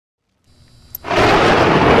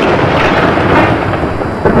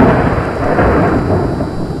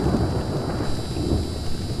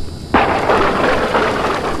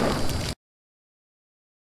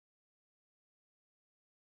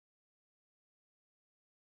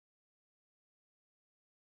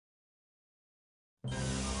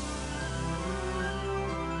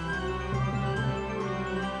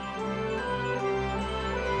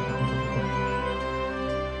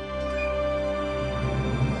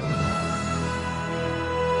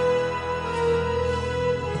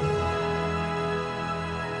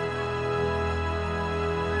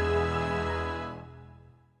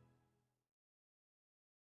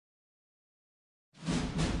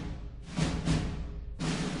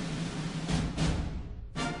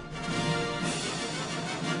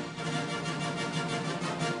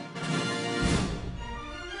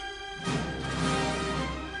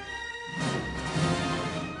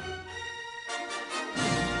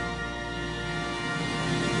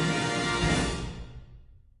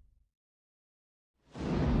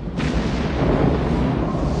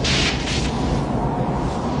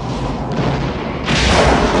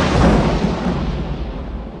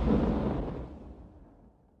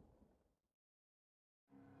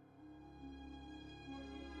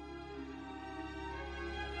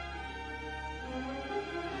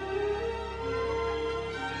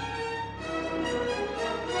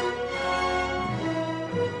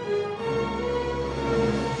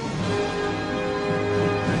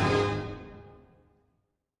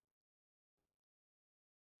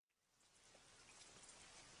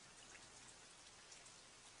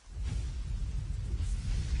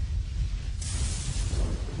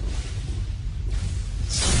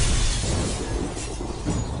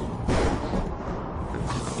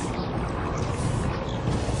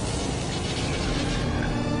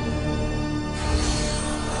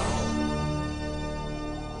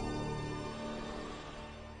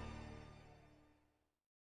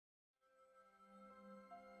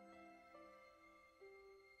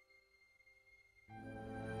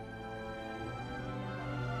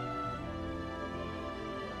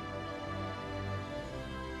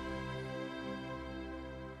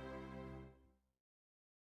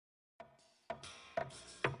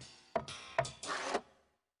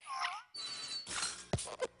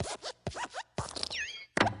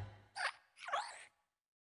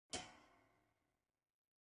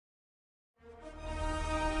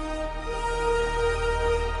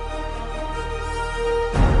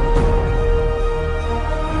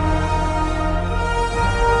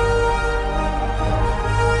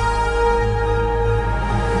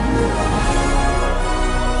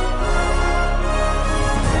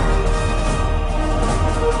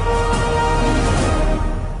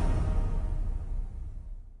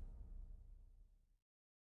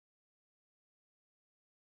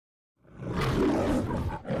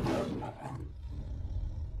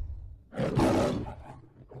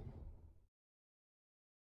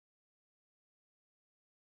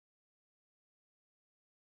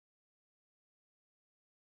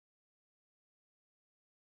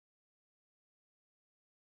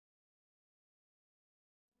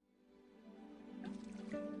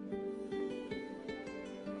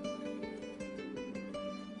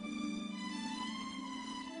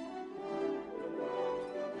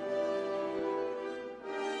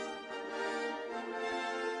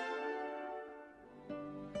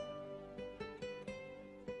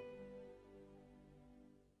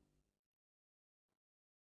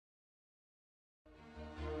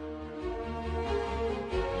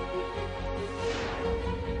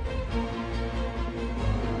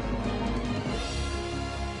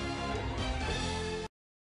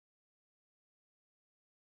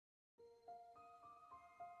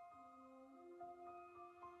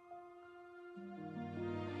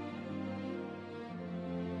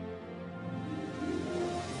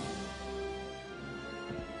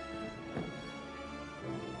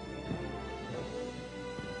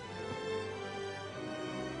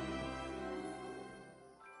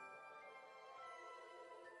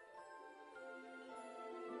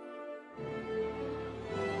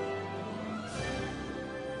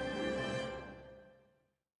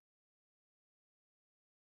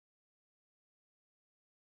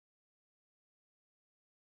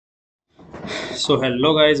So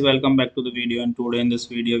hello guys, welcome back to the video, and today in this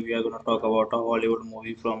video we are going to talk about a Hollywood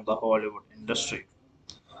movie from the Hollywood industry.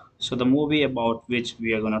 So the movie about which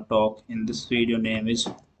we are going to talk in this video name is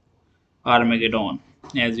Armageddon.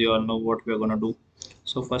 As you all know what we are going to do.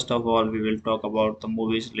 So first of all we will talk about the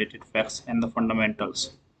movie's related facts and the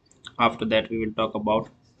fundamentals. After that we will talk about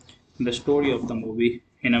the story of the movie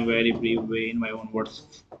in a very brief way in my own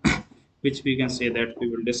words, which we can say that we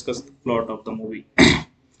will discuss the plot of the movie.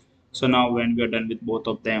 So now when we are done with both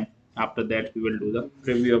of them, after that we will do the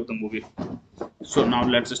review of the movie. So now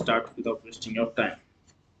let's start without wasting your time.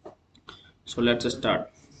 So let's start.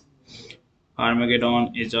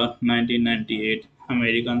 Armageddon is a 1998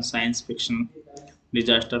 American science fiction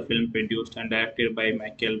disaster film produced and directed by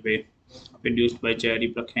Michael Bay, produced by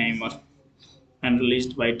Jerry Bruckheimer, and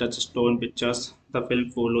released by Touchstone Pictures. The film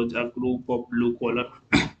follows a group of blue-collar,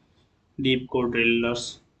 deep-core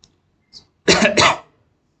drillers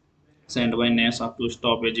sent by NASA to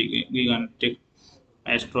stop a gigantic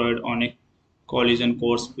asteroid on a collision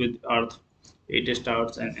course with Earth. It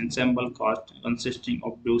stars an ensemble cast consisting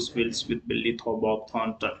of Bruce Willis with Billy Bob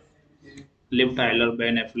Thornton, Liv Tyler,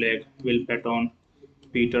 Ben Affleck, Will Patton,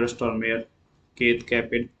 Peter Stormare, Keith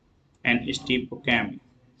Capid, and Steve Buscemi.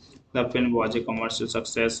 The film was a commercial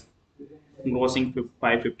success, grossing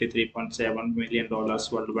 $553.7 million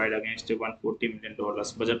worldwide against a $140 million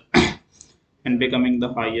budget, and becoming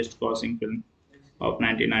the highest grossing film of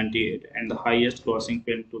 1998 and the highest grossing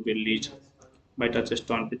film to be released by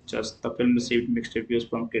Touchstone Pictures. The film received mixed reviews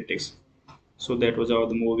from critics. So that was all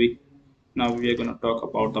the movie. Now we are going to talk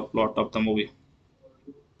about the plot of the movie.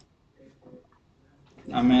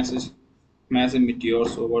 A massive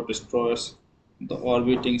meteors over destroys the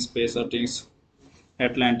orbiting space settings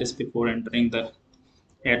Atlantis before entering the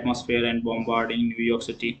atmosphere and bombarding New York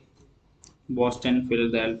City, Boston,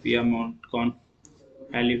 Philadelphia, Montclair,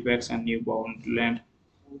 Halifax, and Newfoundland.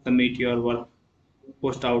 The meteor were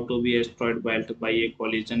pushed out to be asteroid belt by a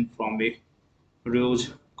collision from a Rouge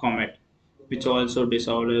comet, which also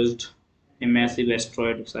dislodged a massive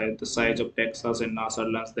asteroid the size of Texas, and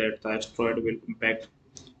NASA learns that the asteroid will impact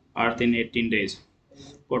Earth in 18 days,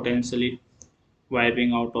 potentially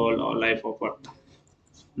wiping out all life of Earth.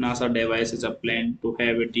 NASA devises a plan to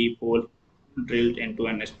have a deep hole drilled into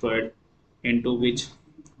an asteroid into which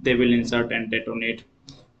they will insert and detonate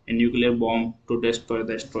a nuclear bomb to destroy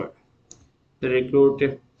the asteroid. They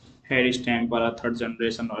recruit Harry Stamper, a third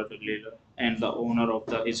generation oil driller and the owner of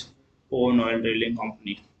his own oil drilling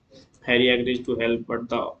company. Harry agrees to help, but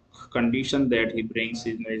the condition that he brings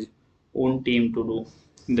his own team to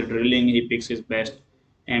do the drilling. He picks his best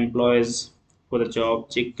employees for the job: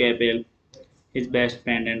 Chick Capel, his best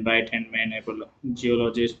friend and right-hand man, able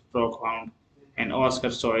geologist Brock Hound, and Oscar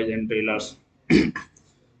Choice and drillers.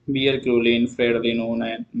 Beer Crewlin, Fred Lino,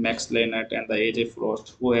 Max Leonard, and the AJ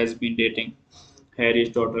Frost, who has been dating Harry's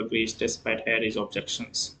daughter Grace despite Harry's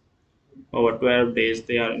objections. Over 12 days,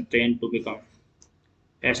 they are trained to become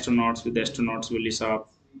astronauts with astronauts Willis,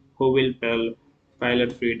 who will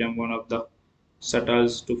pilot Freedom, one of the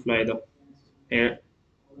shuttles, to fly the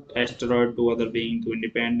asteroid to other being to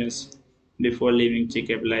independence. Before leaving, Chick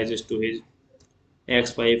apologizes to his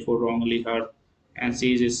ex-wife for wrongly her and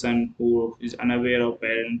sees his son, who is unaware of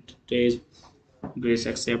parentage. Grace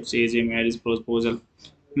accepts AJ marriage proposal,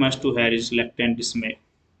 much to Harry's reluctant dismay.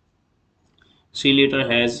 She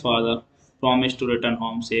later has father promised to return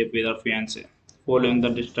home safe with her fiance. Following the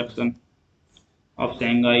destruction of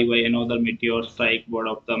Shanghai by another meteor strike, word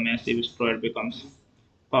of the massive asteroid becomes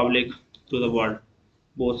public to the world.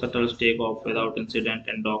 Both shuttles take off without incident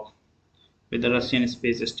and dock with the Russian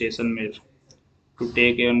space station Mir. To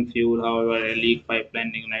take on fuel, however, a leak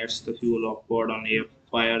pipeline ignites the fuel of board on air.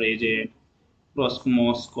 Fire AJ and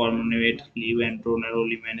Roscosmos Cormonate leave and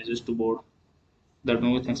narrowly manages to board the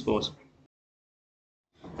new explosion.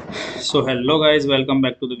 So hello guys, welcome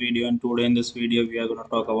back to the video, and today in this video we are going to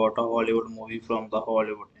talk about a Hollywood movie from the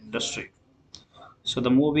Hollywood industry. So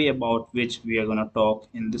the movie about which we are going to talk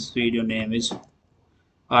in this video name is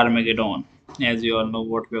Armageddon. As you all know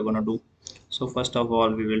what we are going to do. So first of all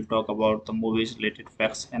we will talk about the movie's related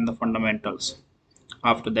facts and the fundamentals.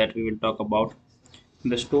 After that we will talk about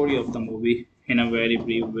the story of the movie in a very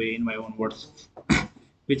brief way in my own words,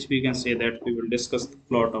 which we can say that we will discuss the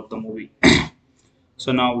plot of the movie.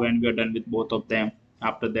 So now when we are done with both of them,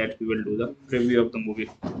 after that we will do the review of the movie.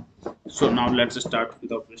 So now let's start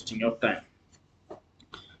without wasting your time.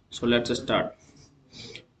 So let's start.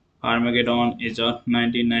 Armageddon is a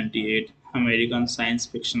 1998 American science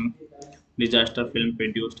fiction disaster film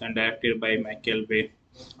produced and directed by Michael Bay,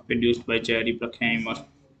 produced by Jerry Bruckheimer,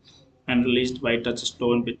 and released by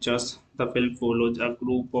Touchstone Pictures. The film follows a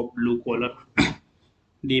group of blue-collar,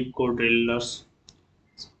 deep-core drillers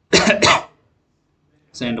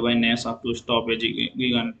sent by NASA to stop a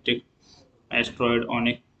gigantic asteroid on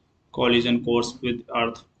a collision course with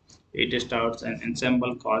Earth. It stars an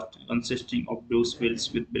ensemble cast consisting of Bruce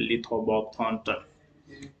Willis with Billy Bob Thornton,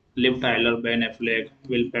 Liv Tyler, Ben Affleck,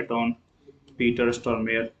 Will Patton, Peter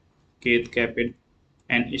Stormare, Keith Capid,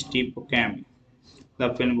 and Steve Buscemi.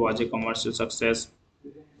 The film was a commercial success,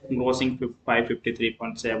 grossing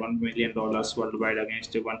 $553.7 million worldwide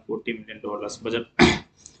against a $140 million budget,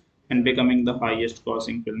 and becoming the highest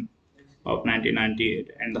grossing film of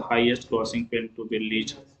 1998 and the highest grossing film to be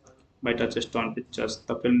released by Touchstone Pictures.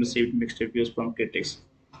 The film received mixed reviews from critics.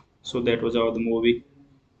 So that was all the movie.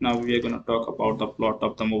 Now we are going to talk about the plot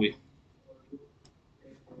of the movie.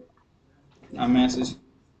 A massive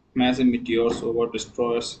meteors over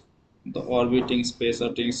destroys the orbiting space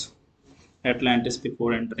settings Atlantis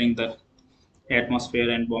before entering the atmosphere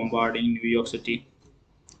and bombarding New York City,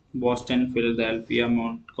 Boston, Philadelphia,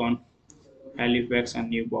 Montclair, Halifax, and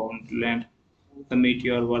Newfoundland. The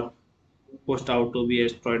meteor were pushed out to be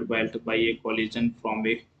asteroid belt by a collision from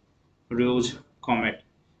a Rouge comet,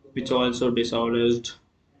 which also dislodged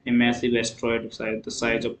a massive asteroid the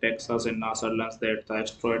size of Texas, and NASA learns that the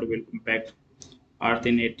asteroid will impact Earth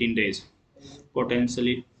in 18 days,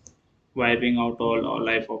 potentially wiping out all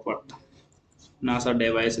life of Earth. NASA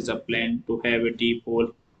devises a plan to have a deep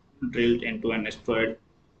hole drilled into an asteroid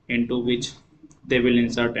into which they will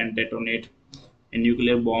insert and detonate a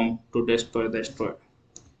nuclear bomb to destroy the asteroid.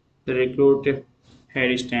 They recruit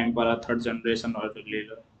Harry Stamper, a third generation oil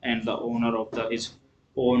driller and the owner of his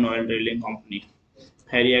own oil drilling company.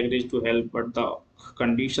 Harry agrees to help, but the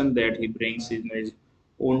condition that he brings his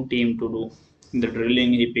own team to do the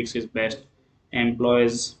drilling. He picks his best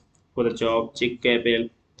employees for the job: Chick Capel,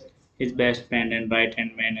 his best friend and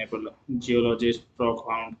right-hand man, able geologist Brock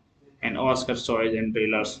Hound, and Oscar Choice and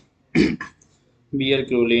drillers. Beer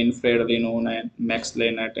Crewlin, Fred Reno, and Max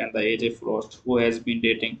Leonard, and the AJ Frost, who has been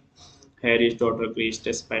dating Harry's daughter Grace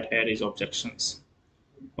despite Harry's objections.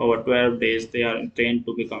 Over 12 days, they are trained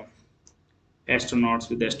to become astronauts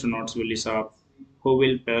with astronauts Willis, who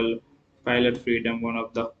will pilot Freedom, one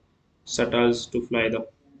of the shuttles, to fly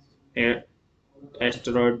the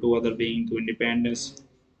asteroid to other being to independence.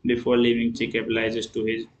 Before leaving, Chick apologizes to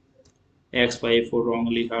his ex-wife for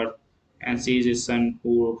wrongly her and sees his son,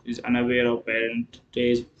 who is unaware of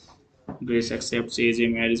parentage. Grace accepts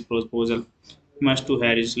AJ marriage proposal, much to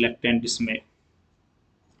Harry's reluctant dismay.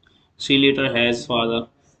 She later has father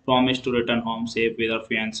promised to return home safe with her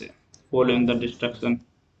fiance. Following the destruction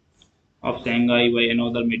of Shanghai by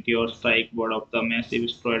another meteor strike, word of the massive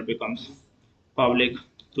asteroid becomes public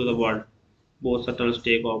to the world. Both shuttles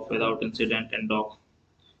take off without incident and dock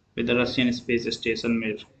with the Russian space station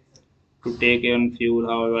Mir. To take on fuel,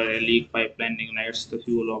 however, a leak pipeline ignites the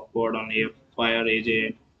fuel of board on a fire. AJ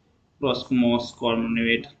and Roscosmos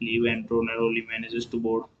Cornwait leave and narrowly manages to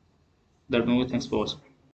board the new explodes.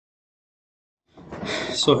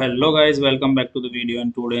 So hello guys, welcome back to the video,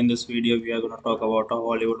 and today in this video we are going to talk about a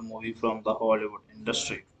Hollywood movie from the Hollywood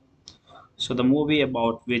industry. So the movie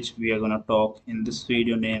about which we are going to talk in this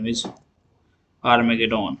video name is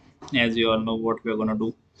Armageddon. As you all know what we are going to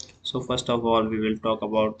do. So first of all we will talk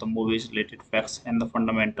about the movie's related facts and the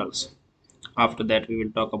fundamentals. After that we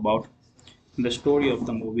will talk about the story of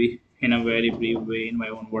the movie in a very brief way in my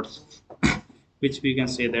own words, which we can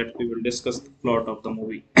say that we will discuss the plot of the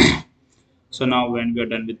movie. So now when we are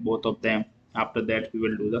done with both of them, after that we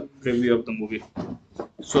will do the review of the movie.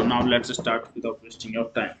 So now let's start without wasting your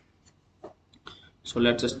time. So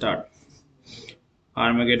let's start.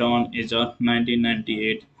 Armageddon is a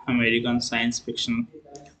 1998 American science fiction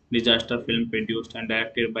disaster film produced and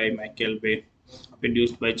directed by Michael Bay,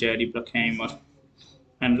 produced by Jerry Bruckheimer,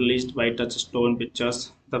 and released by Touchstone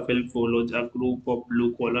Pictures. The film follows a group of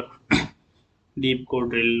blue-collar, deep-core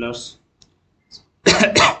drillers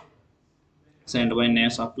sent by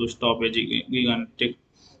NASA to stop a gigantic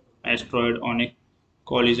asteroid on a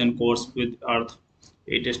collision course with Earth.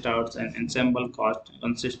 It stars an ensemble cast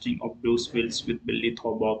consisting of Bruce Willis with Billy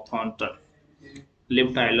Bob Thornton,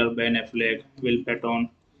 Liv Tyler, Ben Affleck, Will Patton,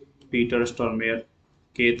 Peter Stormare,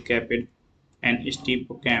 Keith Capid, and Steve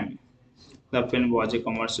Buscemi. The film was a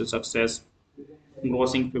commercial success,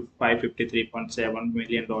 grossing $553.7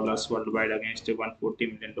 million worldwide against a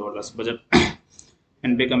 $140 million budget,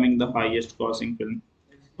 and becoming the highest grossing film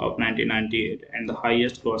of 1998 and the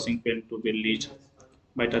highest grossing film to be released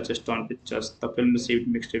by Touchstone Pictures. The film received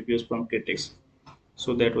mixed reviews from critics.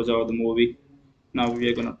 So that was all the movie. Now we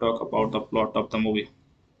are gonna talk about the plot of the movie.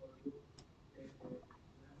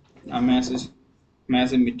 A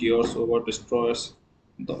massive meteor over destroys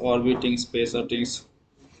the orbiting space settings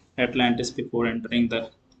Atlantis before entering the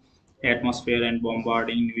atmosphere and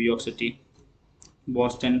bombarding New York City,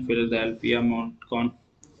 Boston, Philadelphia, Montclair,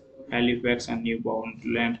 Halifax, and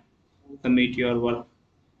Newfoundland. The meteor was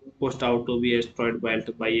pushed out to be asteroid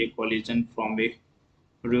belt by a collision from a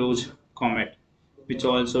Rouge comet, which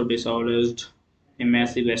also dislodged a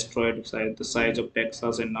massive asteroid the size of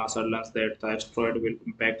Texas, and NASA learns that the asteroid will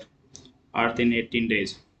impact Earth in 18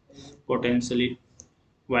 days, potentially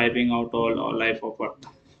wiping out all life of Earth.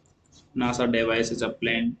 NASA devises a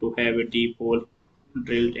plan to have a deep hole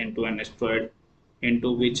drilled into an asteroid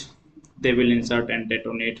into which they will insert and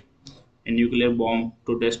detonate a nuclear bomb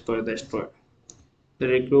to destroy the asteroid. They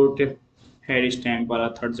recruit Harry Stamper,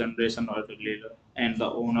 a third generation oil driller and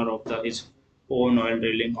the owner of his own oil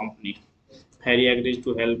drilling company. Harry agrees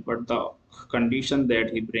to help, but the condition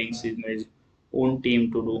that he brings his own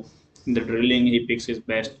team to do the drilling. He picks his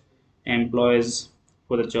best employees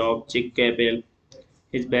for the job: Chick Capel,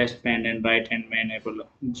 his best friend and right-hand man, able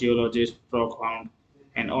geologist Brock Hound,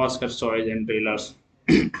 and Oscar Soys and drillers.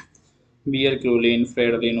 Beer Crewlin,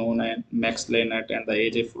 Fredly known as Max Leonard, and the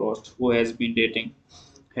AJ Frost, who has been dating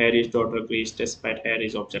Harry's daughter Grace despite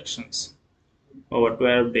Harry's objections. Over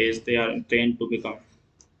 12 days, they are trained to become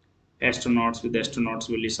astronauts with astronauts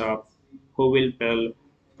Willis, who will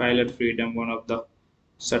pilot Freedom, one of the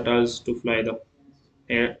shuttles, to fly the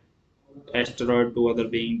air asteroid to other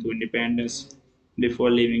being to independence.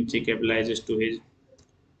 Before leaving, Chick apologizes to his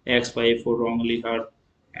ex-wife for wrongly her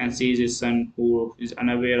and sees his son, who is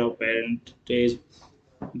unaware of parentage.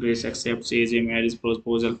 Grace accepts AJ marriage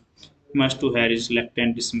proposal, much to Harry's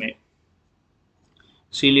reluctant dismay.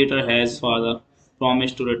 She later has father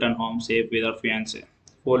promised to return home safe with her fiance.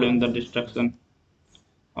 Following the destruction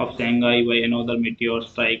of Shanghai by another meteor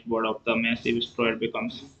strike, word of the massive asteroid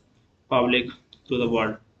becomes public to the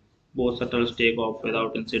world. Both shuttles take off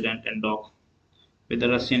without incident and dock with the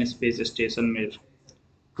Russian space station Mir.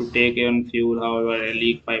 To take on fuel, however, a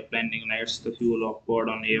leak pipeline ignites the fuel of board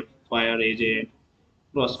on air. Fire AJ and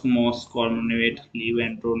Roscosmos Cormonate leave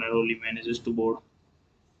and narrowly manages to board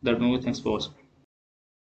the movie explodes.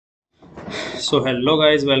 So hello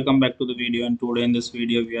guys, welcome back to the video, and today in this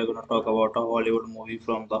video we are going to talk about a Hollywood movie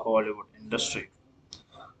from the Hollywood industry.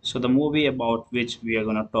 So the movie about which we are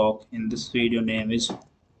going to talk in this video name is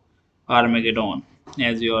Armageddon.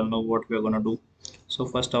 As you all know what we are going to do. So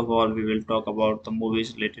first of all we will talk about the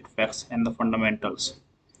movie's related facts and the fundamentals.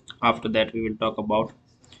 After that we will talk about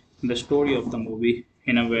the story of the movie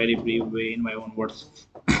in a very brief way in my own words,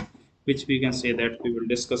 which we can say that we will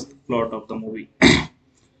discuss the plot of the movie.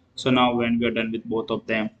 So now when we are done with both of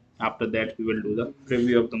them, after that we will do the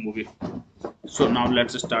review of the movie. So now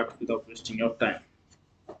let's start without wasting your time.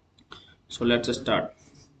 So let's start.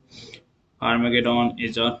 Armageddon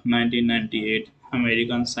is a 1998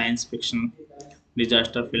 American science fiction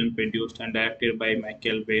disaster film produced and directed by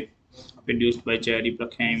Michael Bay, produced by Jerry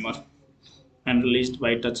Bruckheimer, and released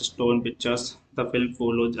by Touchstone Pictures. The film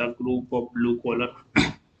follows a group of blue-collar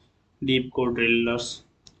deep core drillers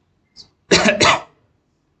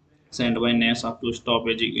sent by NASA to stop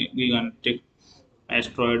a gigantic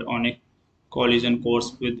asteroid on a collision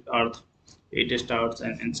course with Earth. It stars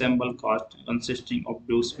an ensemble cast consisting of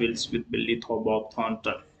Bruce Willis with Billy Bob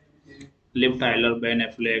Thornton, Liv Tyler, Ben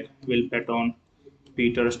Affleck, Will Patton,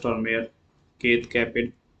 Peter Stormare, Keith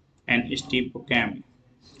Capid, and Steve Buscemi.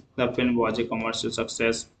 The film was a commercial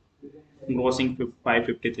success, grossing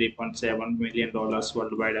 $553.7 million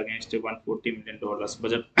worldwide against a $140 million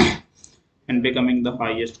budget, and becoming the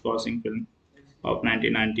highest grossing film of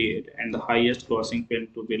 1998 and the highest grossing film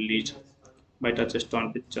to be released by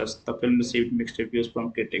Touchstone Pictures. The film received mixed reviews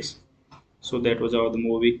from critics. So that was all the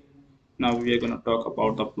movie. Now we are going to talk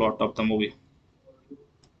about the plot of the movie.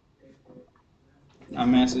 A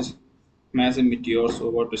massive meteor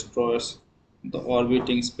over destroys the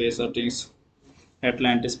orbiting space settings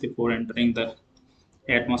Atlantis before entering the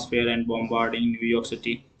atmosphere and bombarding New York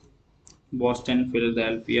City, Boston,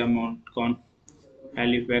 Philadelphia, Montclair,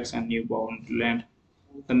 Halifax, and Newfoundland.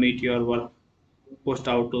 The meteor was pushed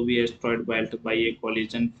out to be asteroid belt by a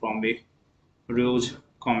collision from a Rouge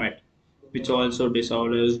comet, which also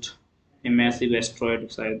dislodged a massive asteroid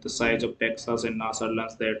the size of Texas, and NASA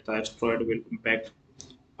learns that the asteroid will impact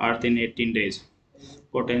Earth in 18 days,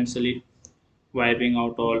 potentially wiping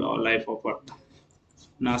out all life of Earth.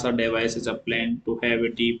 NASA devises a plan to have a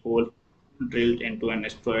deep hole drilled into an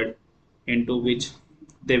asteroid, into which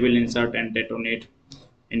they will insert and detonate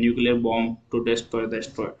a nuclear bomb to destroy the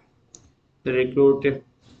asteroid. They recruit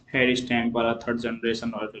Harry Stamper, a third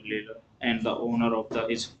generation oil driller and the owner of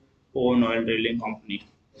his own oil drilling company.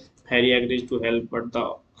 Harry agrees to help, but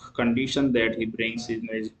the condition that he brings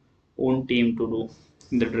his own team to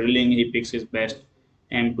do the drilling. He picks his best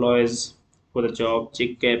employees for the job: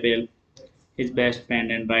 Chick Capel, his best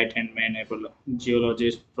friend and right-hand man, able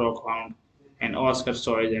geologist Brock Hound, and Oscar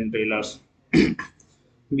Choice and drillers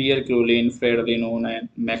Beer Crewlin, Fred Lynn and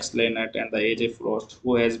Max Leonard, and the AJ Frost,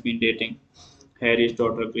 who has been dating Harry's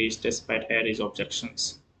daughter Grace despite Harry's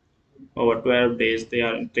objections. Over 12 days, they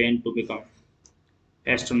are trained to become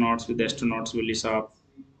astronauts with astronauts Willis,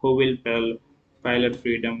 who will pilot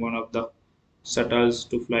Freedom, one of the shuttles,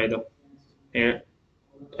 to fly the air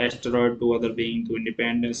asteroid to other being to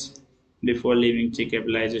independence. Before leaving, Chick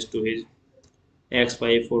apologizes to his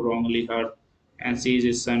ex-wife for wrongly her and sees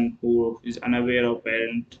his son, who is unaware of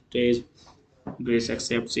parentage. Grace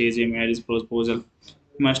accepts AJ marriage proposal,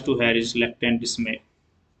 much to Harry's reluctant dismay.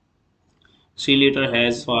 She later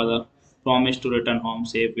has father promised to return home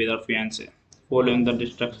safe with her fiancé. Following the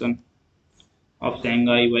destruction of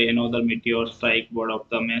Shanghai by another meteor strike, word of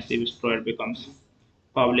the massive asteroid becomes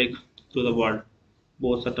public to the world.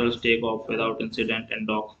 Both shuttles take off without incident and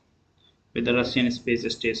dock with the Russian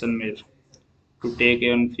space station Mir. To take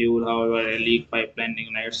on fuel, however, a leak pipeline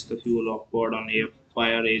ignites the fuel off board on air.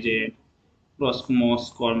 Fire AJ and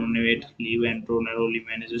Roscosmos Cormonate leave and narrowly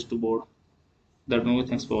manages to board the movie.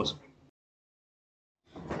 Thanks for watching.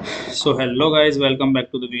 So hello guys, welcome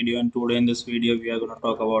back to the video, and today in this video we are going to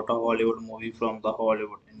talk about a Hollywood movie from the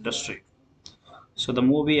Hollywood industry. So the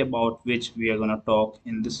movie about which we are going to talk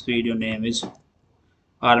in this video name is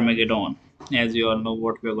Armageddon. As you all know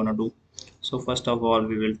what we are going to do. So first of all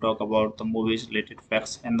we will talk about the movie's related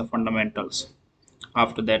facts and the fundamentals.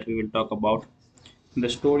 After that we will talk about the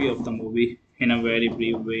story of the movie in a very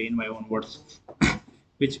brief way in my own words,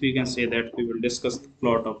 which we can say that we will discuss the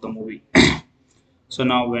plot of the movie. So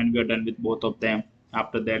now when we are done with both of them,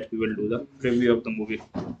 after that we will do the review of the movie.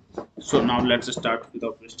 So now let's start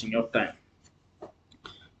without wasting your time.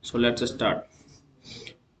 So let's start.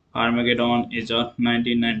 Armageddon is a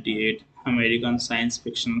 1998 American science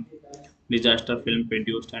fiction disaster film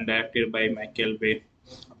produced and directed by Michael Bay,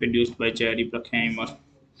 produced by Jerry Bruckheimer,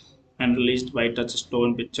 and released by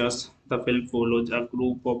Touchstone Pictures. The film follows a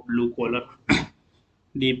group of blue-collar,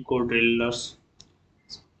 deep-core drillers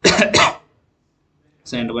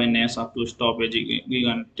sent by NASA to stop a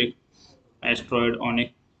gigantic asteroid on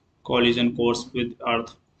a collision course with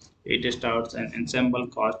Earth. It stars an ensemble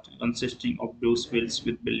cast consisting of Bruce Willis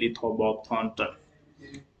with Billy Thornton,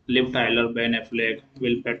 Liv Tyler, Ben Affleck,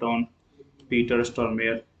 Will Patton, Peter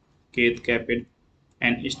Stormare, Keith Capid,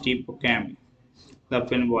 and Steve Buscemi. The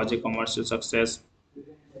film was a commercial success,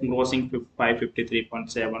 grossing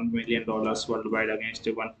 $553.7 million worldwide against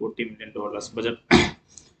a $140 million budget,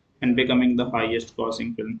 and becoming the highest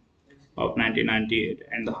grossing film of 1998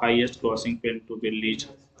 and the highest grossing film to be released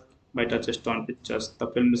by Touchstone Pictures. The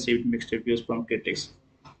film received mixed reviews from critics.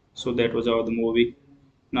 So that was all the movie.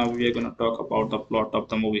 Now we are going to talk about the plot of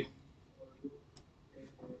the movie.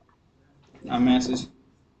 A massive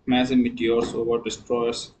meteor over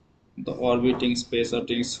destroys the orbiting space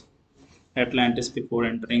settings Atlantis before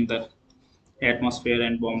entering the atmosphere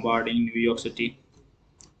and bombarding New York City,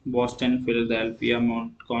 Boston, Philadelphia,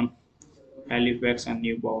 Montclair, Halifax, and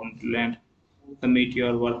Newfoundland. The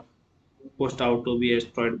meteor were pushed out to be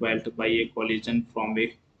asteroid belt by a collision from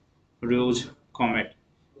a Rouge comet,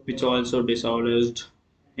 which also dislodged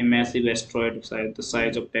a massive asteroid the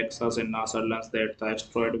size of Texas, and NASA learns that the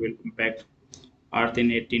asteroid will impact Earth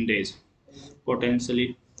in 18 days,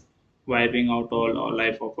 potentially wiping out all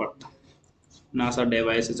life of Earth. NASA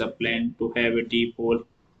devises a plan to have a deep hole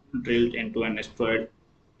drilled into an asteroid,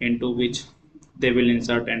 into which they will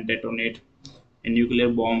insert and detonate a nuclear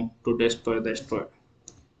bomb to destroy the asteroid.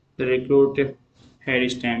 They recruit Harry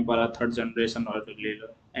Stamper, a third generation oil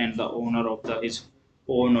driller and the owner of his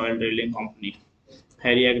own oil drilling company.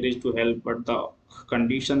 Harry agrees to help, but the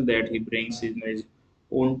condition that he brings his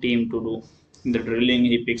own team to do the drilling.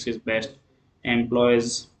 He picks his best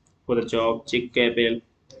employees for the job: Chick Capel,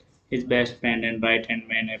 his best friend and right-hand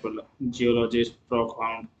man, able geologist Brock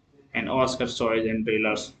Hound, and Oscar Choice and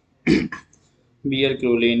drillers Beer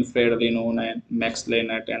Crewlin, Fred Lynn and Max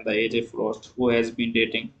Leonard, and the AJ Frost, who has been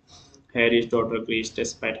dating Harry's daughter agrees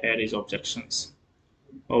despite Harry's objections.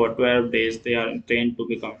 Over 12 days, they are trained to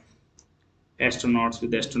become astronauts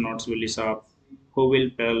with astronauts Willis, who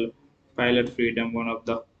will pilot Freedom, one of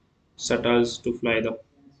the shuttles to fly the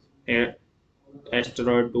air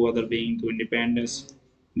asteroid to other being to independence.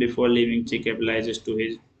 Before leaving, Chick apologizes to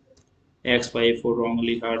his ex-wife for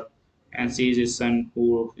wrongly hurt and sees his son,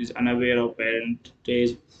 who is unaware of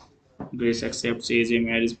parentage. Grace accepts AJ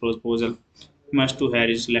Mary's proposal, much to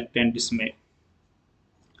Harry's reluctant dismay.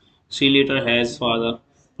 She later has father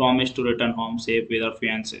promised to return home safe with her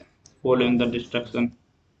fiance. Following the destruction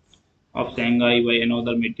of Shanghai by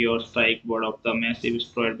another meteor strike, word of the massive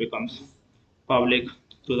asteroid becomes public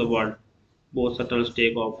to the world. Both shuttles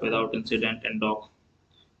take off without incident and dock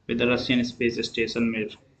with the Russian space station Mir.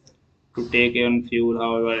 To take on fuel,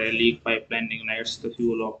 however, a leak pipeline ignites the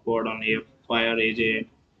fuel of board on air. Fire AJ and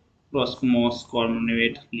Roscosmos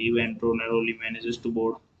cosmonaut leave and narrowly manages to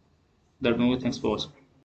board the movie explodes.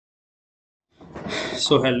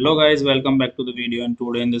 So hello guys, welcome back to the video, and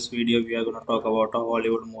today in this video we are going to talk about a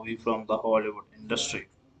Hollywood movie from the Hollywood industry.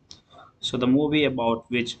 So the movie about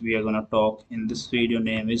which we are going to talk in this video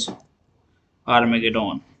name is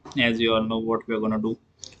Armageddon. As you all know what we are going to do.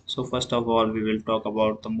 So first of all we will talk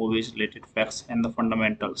about the movie's related facts and the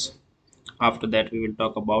fundamentals. After that we will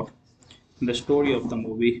talk about the story of the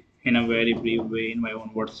movie in a very brief way in my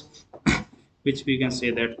own words, which we can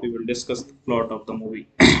say that we will discuss the plot of the movie.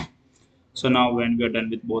 So now when we are done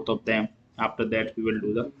with both of them, after that we will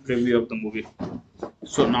do the review of the movie.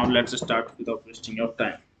 So now let's start without wasting your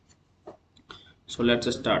time. So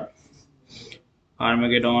let's start.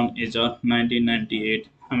 Armageddon is a 1998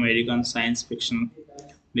 American science fiction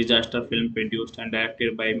disaster film produced and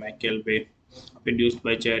directed by Michael Bay, produced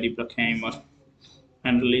by Jerry Bruckheimer,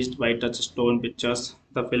 and released by Touchstone Pictures.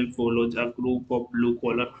 The film follows a group of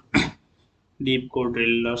blue-collar, deep-core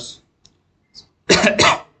drillers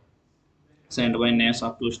sent by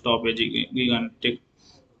NASA to stop a gigantic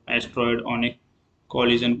asteroid on a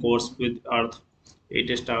collision course with Earth.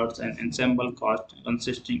 It stars an ensemble cast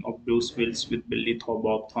consisting of Bruce Willis with Billy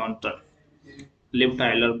Bob Thornton, Liv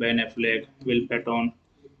Tyler, Ben Affleck, Will Patton,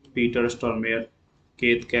 Peter Stormare,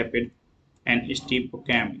 Keith Capid, and Steve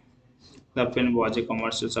Buscemi. The film was a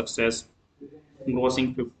commercial success,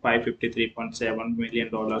 grossing $553.7 million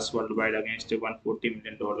worldwide against a $140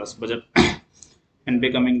 million budget, and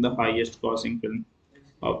becoming the highest grossing film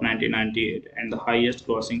of 1998 and the highest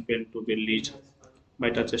grossing film to be released by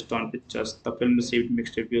Touchstone Pictures. The film received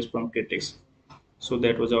mixed reviews from critics. So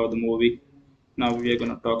that was all the movie. Now we are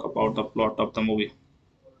going to talk about the plot of the movie.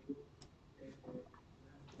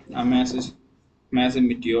 A massive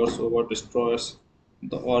meteor over destroys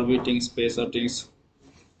the orbiting space settings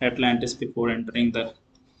Atlantis before entering the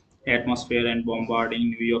atmosphere and bombarding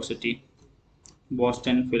New York City,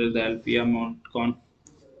 Boston, Philadelphia, Montclair,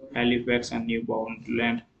 Halifax, and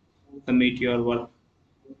Newfoundland. The meteor was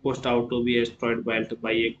pushed out to be asteroid belt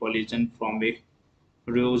by a collision from a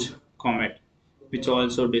Rouge comet, which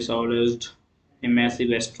also dislodged a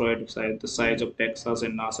massive asteroid the size of Texas,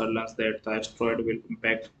 and NASA learns that the asteroid will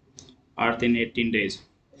impact Earth in 18 days,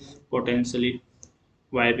 potentially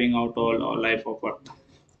wiping out all life of Earth.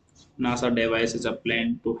 NASA devises a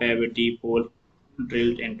plan to have a deep hole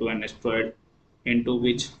drilled into an asteroid, into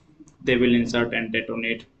which they will insert and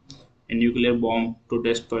detonate a nuclear bomb to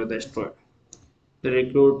destroy the asteroid. They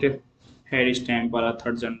recruit Harry Stamper, a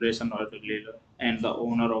third generation oil driller and the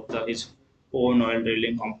owner of his own oil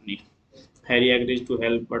drilling company. Harry agrees to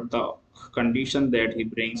help, but the condition that he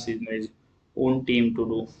brings his own team to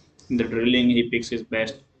do the drilling. He picks his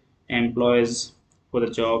best employees for the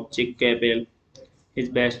job: Chick Capel, his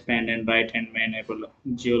best friend and right-hand man,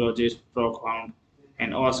 geologist Brock Hound,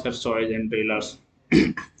 and Oscar Soys and drillers.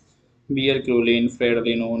 Beer Crewlin,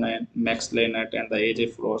 Fredly known as Max Leonard, and the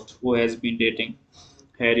AJ Frost, who has been dating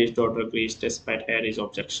Harry's daughter Grace despite Harry's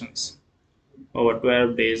objections. Over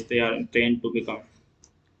 12 days, they are trained to become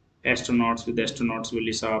astronauts with astronauts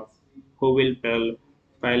Willis, who will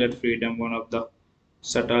pilot Freedom, one of the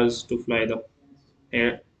shuttles to fly the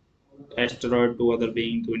air asteroid to other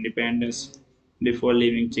being to independence. Before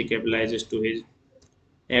leaving, Chick apologizes to his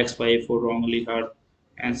ex-wife for wrongly hurt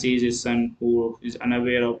and sees his son, who is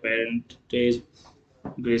unaware of parentage.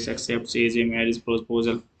 Grace accepts AJ Mary's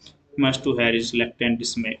proposal, much to Harry's reluctant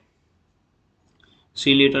dismay.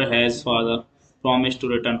 She later has father promised to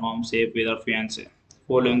return home safe with her fiance.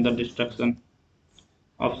 Following the destruction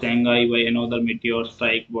of Shanghai by another meteor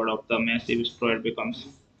strike, word of the massive asteroid becomes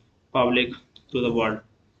public to the world.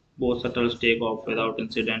 Both shuttles take off without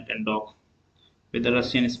incident and dock with the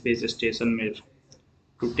Russian space station Mir.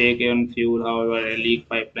 To take on fuel, however, a leak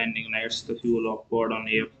pipeline ignites the fuel of board on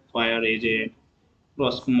air. fire agent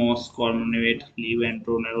Roscoe's Cornwait leave and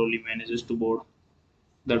narrowly manages to board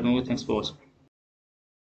the movie. Thanks for watching.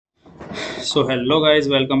 So hello guys,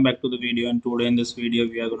 welcome back to the video, and today in this video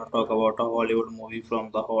we are going to talk about a Hollywood movie from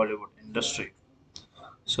the Hollywood industry.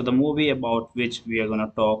 So the movie about which we are going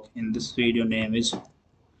to talk in this video name is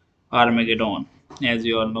Armageddon. As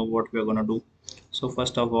you all know what we are going to do. So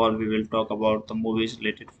first of all we will talk about the movie's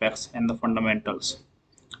related facts and the fundamentals.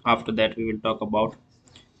 After that we will talk about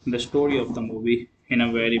the story of the movie in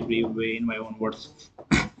a very brief way in my own words,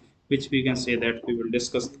 which we can say that we will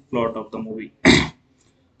discuss the plot of the movie.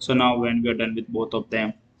 So now when we are done with both of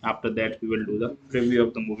them, after that we will do the review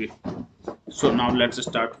of the movie. So now let's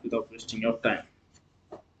start without wasting your time.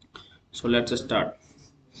 So let's start.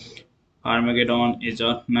 Armageddon is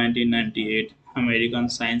a 1998 American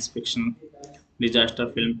science fiction disaster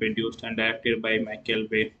film produced and directed by Michael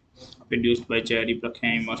Bay, produced by Jerry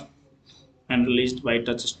Bruckheimer, and released by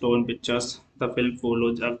Touchstone Pictures. The film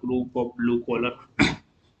follows a group of blue-collar,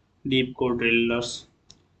 deep-core drillers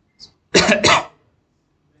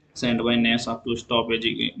sent by NASA to stop a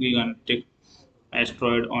gigantic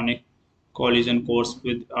asteroid on a collision course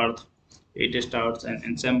with Earth. It stars an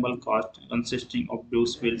ensemble cast consisting of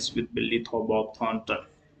Bruce Willis with Billy Thornton,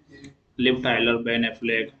 Liv Tyler, Ben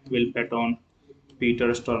Affleck, Will Patton, Peter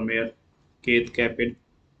Stormare, Keith Capid,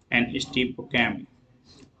 and Steve Buscemi.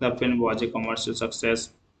 The film was a commercial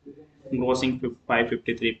success, grossing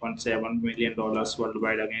 $553.7 million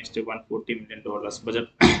worldwide against a $140 million budget,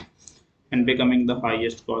 and becoming the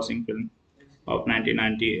highest grossing film of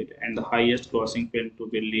 1998 and the highest grossing film to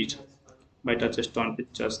be released by Touchstone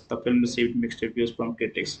Pictures. The film received mixed reviews from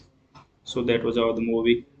critics. So that was all the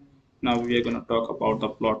movie. Now we are going to talk about the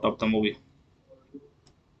plot of the movie.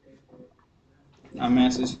 A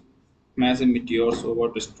massive meteor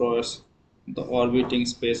over destroys the orbiting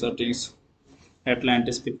space settings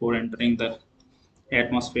Atlantis before entering the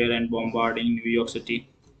atmosphere and bombarding New York City,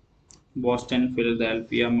 Boston,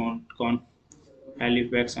 Philadelphia, Montclair,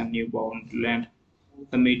 Halifax, and Newfoundland.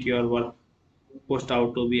 The meteor were pushed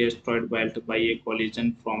out to be asteroid belt by a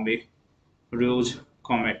collision from a Rouge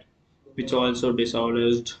comet, which also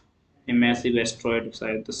dislodged a massive asteroid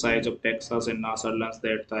the size of Texas, and NASA learns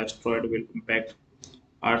that the asteroid will impact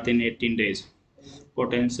Earth in 18 days,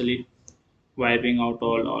 potentially wiping out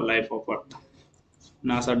all life of Earth.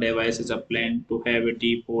 NASA devises a plan to have a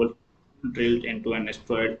deep hole drilled into an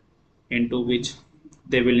asteroid, into which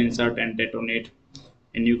they will insert and detonate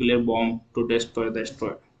a nuclear bomb to destroy the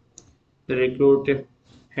asteroid. They recruit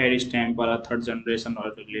Harry Stamper, a third generation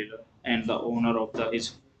oil driller and the owner of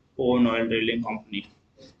his own oil drilling company.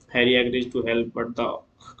 Harry agrees to help, but the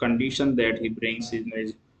condition that he brings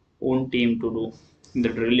his own team to do the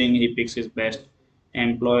drilling. He picks his best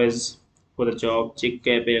employees for the job: Chick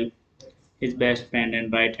Capel, his best friend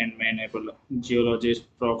and right-hand man, geologist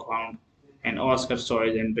Brock Hound, and Oscar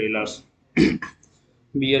Soys and drillers.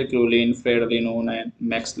 Beer Crewlin, Fredly known as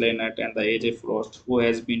Max Leonard, and the AJ Frost, who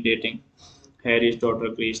has been dating Harry's daughter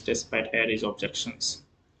Grace despite Harry's objections.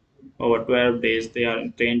 Over 12 days, they are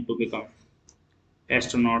trained to become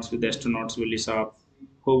astronauts with astronauts Willis,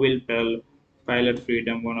 who will pilot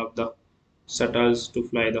Freedom, one of the shuttles, to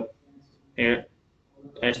fly the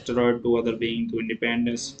asteroid to other being to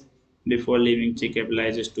independence. Before leaving, Chick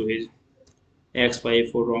apologizes to his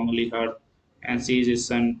ex-wife for wrongly hurt and sees his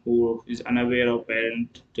son, who is unaware of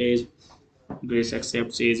parentage. Grace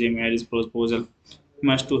accepts AJ Mary's proposal,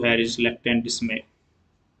 much to Harry's reluctant dismay.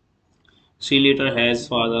 She later has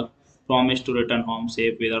father promised to return home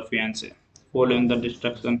safe with her fiancé. Following the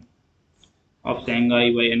destruction of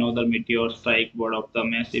Shanghai by another meteor strike, word of the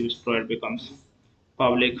massive asteroid becomes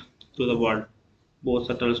public to the world. Both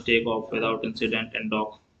shuttles take off without incident and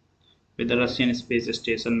dock with the Russian space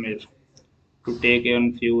station Mir. To take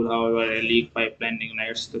on fuel, however, a leak pipeline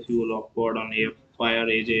ignites the fuel of board on a fire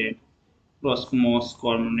agent. Roscoe's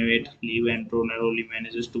Cornwait leave and narrowly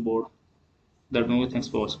manages to board the movie. Thanks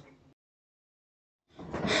for watching.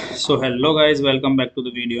 So hello guys, welcome back to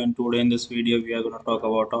the video, and today in this video we are going to talk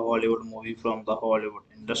about a Hollywood movie from the Hollywood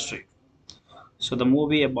industry. So the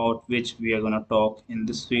movie about which we are going to talk in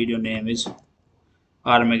this video name is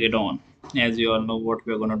Armageddon. As you all know what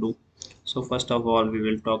we are going to do. So first of all we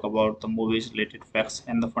will talk about the movie's related facts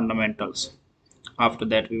and the fundamentals. After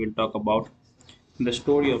that we will talk about the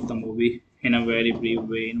story of the movie in a very brief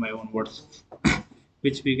way in my own words,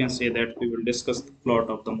 which we can say that we will discuss the plot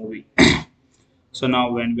of the movie. So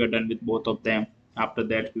now when we are done with both of them, after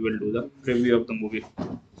that we will do the review of the movie.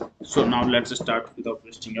 So now let's start without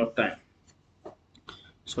wasting your time.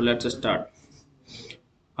 So let's start.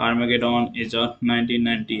 Armageddon is a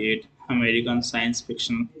 1998 American science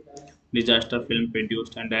fiction disaster film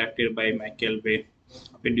produced and directed by Michael Bay,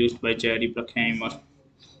 produced by Jerry Bruckheimer,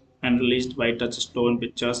 and released by Touchstone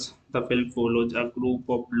Pictures. The film follows a group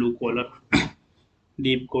of blue-collar,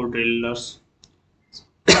 deep-core drillers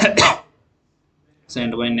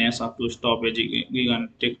sent by NASA to stop a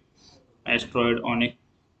gigantic asteroid on a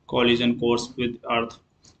collision course with Earth.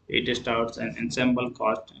 It stars an ensemble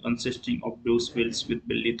cast consisting of Bruce Willis with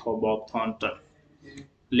Billy Bob Thornton,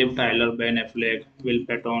 Liv Tyler, Ben Affleck, Will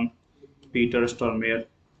Patton, Peter Stormare,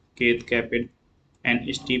 Keith Capid,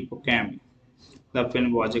 and Steve Buscemi. The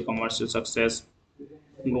film was a commercial success,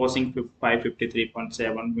 grossing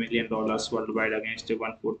 $553.7 million worldwide against a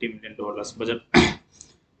 $140 million budget,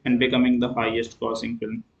 and becoming the highest grossing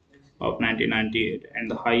film of 1998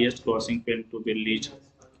 and the highest grossing film to be released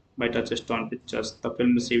by Touchstone Pictures. The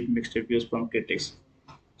film received mixed reviews from critics.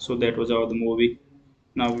 So that was all the movie.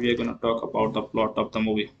 Now we are going to talk about the plot of the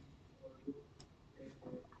movie.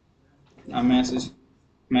 A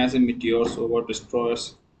massive meteor over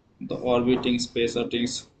destroys the orbiting space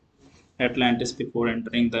settings Atlantis before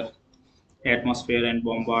entering the atmosphere and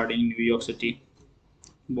bombarding New York City,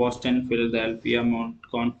 Boston, Philadelphia,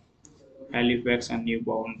 Montcon, Halifax, and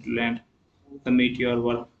Newfoundland. The meteor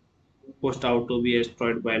were pushed out to be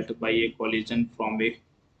asteroid belt by a collision from a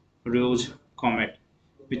Rouge comet,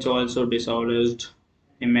 which also dislodged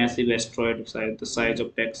a massive asteroid the size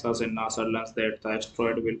of Texas, and NASA learns that the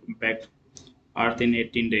asteroid will impact Earth in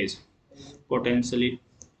 18 days, potentially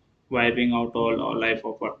wiping out all life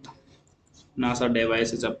of Earth. NASA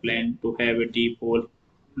devises a plan to have a deep hole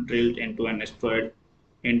drilled into an asteroid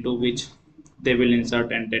into which they will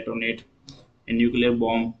insert and detonate a nuclear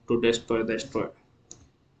bomb to destroy the asteroid.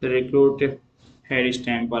 They recruit Harry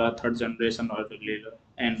Stamper, a third generation oil driller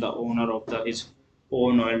and the owner of his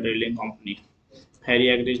own oil drilling company. Harry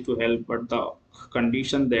agrees to help, but the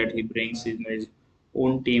condition that he brings his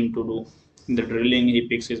own team to do the drilling. He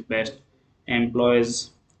picks his best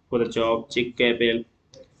employees for the job: Chick Capel,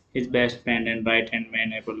 his best friend and right-hand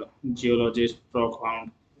man, able geologist Brock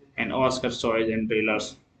Hound, and Oscar Choice and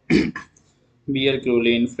drillers Beer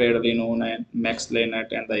Crewlin, Fred Lino, and Max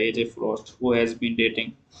Lennart, and the AJ Frost, who has been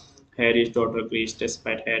dating Harry's daughter Grace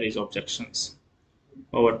despite Harry's objections.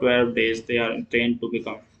 Over 12 days, they are trained to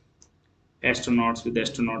become astronauts with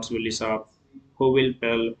astronauts Willis, who will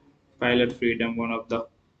pilot Freedom, one of the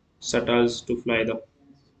shuttles, to fly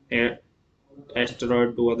the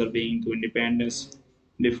asteroid to other being to independence.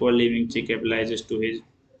 Before leaving, Chick apologizes to his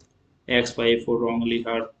ex-wife for wrongly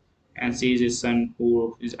her and sees his son,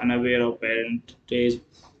 who is unaware of parentage.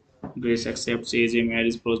 Grace accepts AJ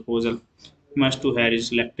Mary's proposal, much to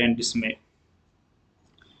Harry's reluctant dismay.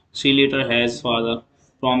 She later has father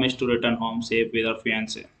promised to return home safe with her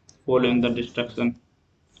fiancé. Following the destruction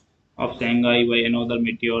of Shanghai by another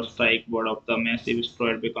meteor strike, word of the massive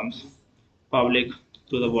asteroid becomes public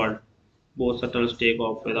to the world. Both shuttles take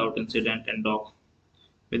off without incident and dock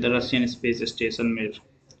with the Russian space station Mir.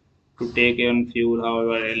 To take on fuel,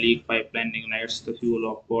 however, a leak pipeline ignites the fuel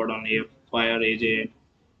of board on air. Fire AJ and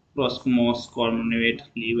Roscosmos Cornwait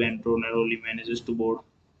leave and narrowly manages to board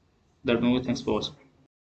the movie. Thanks for watching.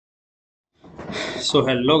 So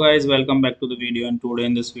hello guys, welcome back to the video, and today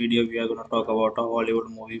in this video we are going to talk about a Hollywood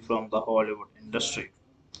movie from the Hollywood industry.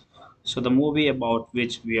 So the movie about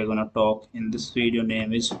which we are going to talk in this video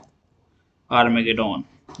name is Armageddon.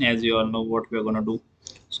 As you all know what we are going to do.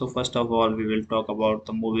 So first of all we will talk about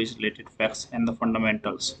the movie's related facts and the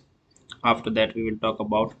fundamentals. After that we will talk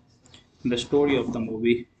about the story of the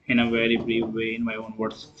movie in a very brief way in my own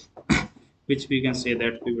words, which we can say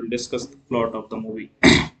that we will discuss the plot of the movie.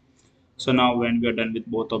 So now when we are done with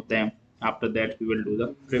both of them, after that we will do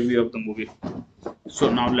the review of the movie.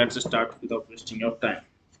 So now let's start without wasting your time.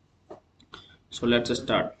 So let's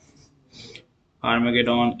start.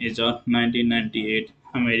 Armageddon is a 1998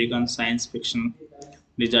 American science fiction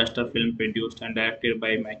disaster film produced and directed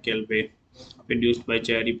by Michael Bay, produced by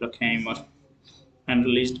Jerry Bruckheimer, and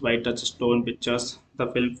released by Touchstone Pictures. The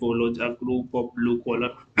film follows a group of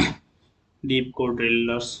blue-collar, deep-core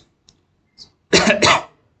drillers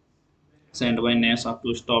sent by NASA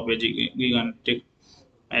to stop a gigantic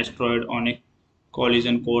asteroid on a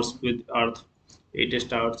collision course with Earth. It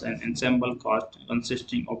stars an ensemble cast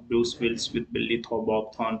consisting of Bruce Willis with Billy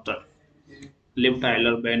Bob Thornton, Liv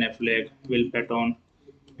Tyler, Ben Affleck, Will Patton,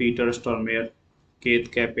 Peter Stormare, Keith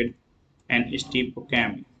Capid, and Steve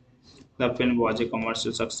Buscemi. The film was a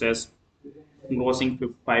commercial success, grossing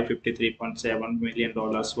 $553.7 million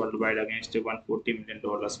worldwide against a $140 million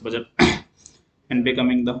budget, and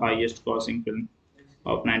becoming the highest grossing film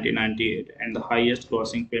of 1998 and the highest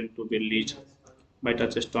grossing film to be released by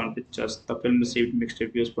Touchstone Pictures. The film received mixed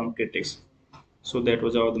reviews from critics. So that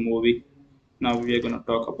was all the movie. Now we are gonna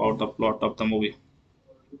talk about the plot of the movie.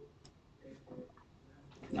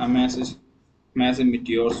 A massive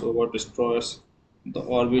meteors over destroys the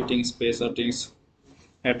orbiting space settings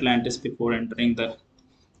Atlantis before entering the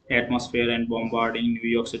atmosphere and bombarding New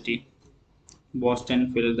York City,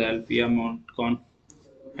 Boston, Philadelphia, Montclair,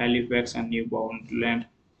 Halifax, and Newfoundland.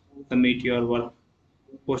 The meteor were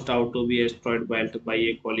pushed out to be asteroid belt by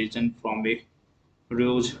a collision from a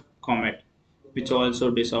Rouge comet, which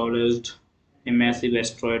also dislodged a massive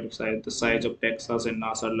asteroid the size of Texas, and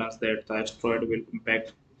NASA learns that the asteroid will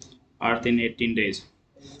impact Earth in 18 days,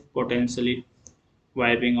 potentially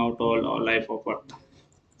wiping out all life of Earth.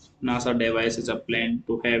 NASA devises a plan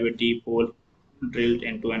to have a deep hole drilled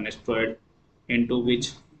into an asteroid, into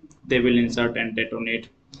which they will insert and detonate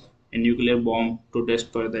a nuclear bomb to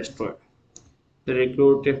destroy the asteroid. They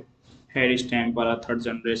recruit Harry Stamper, a third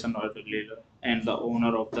generation oil driller and the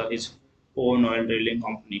owner of his own oil drilling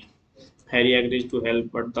company. Harry agrees to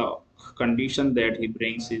help, but the condition that he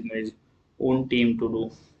brings in his own team to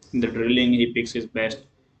do the drilling. He picks his best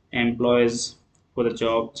employees for the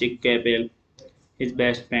job: Chick Capel, his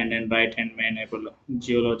best friend and right-hand man, able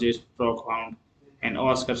geologist Brock Hound, and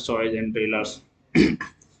Oscar Choice and drillers.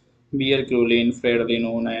 Beer Crewlin, Fred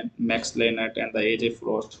Reno, and Max Leonard, and the AJ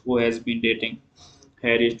Frost, who has been dating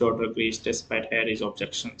Harry's daughter Grace despite Harry's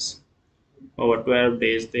objections. Over 12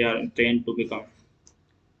 days, they are trained to become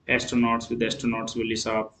astronauts with astronauts Willis,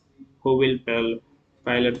 who will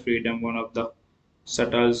pilot Freedom, one of the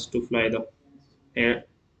shuttles, to fly the air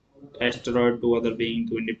asteroid to other being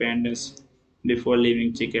to independence. Before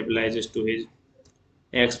leaving, Chick apologizes to his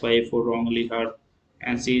ex-wife for wrongly her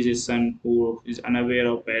and sees his son, who is unaware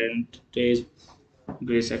of parentage.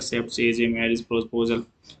 Grace accepts AJ Mary's proposal,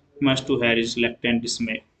 much to Harry's reluctant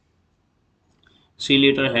dismay. She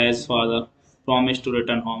later has father promised to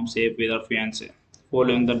return home safe with her fiance.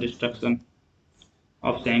 Following the destruction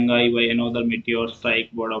of Shanghai by another meteor strike,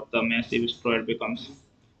 word of the massive asteroid becomes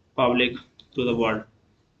public to the world.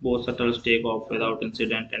 Both shuttles take off without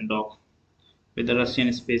incident and dock with the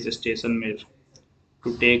Russian space station Mir.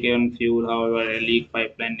 To take on fuel, however, a leak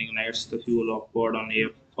pipeline ignites the fuel of board on a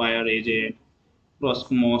fire. AJ and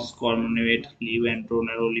Roscosmos Cormonate leave and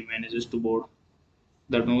narrowly manages to board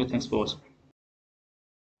the new explodes.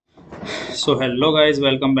 So hello guys,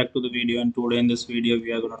 welcome back to the video, and today in this video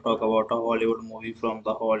we are going to talk about a Hollywood movie from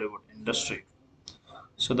the Hollywood industry.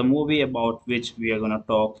 So the movie about which we are going to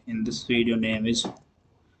talk in this video name is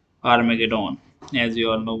Armageddon. As you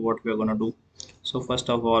all know what we are going to do. So first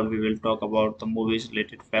of all we will talk about the movie's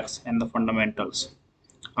related facts and the fundamentals.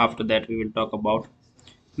 After that we will talk about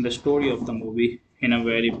the story of the movie in a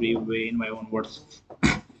very brief way in my own words,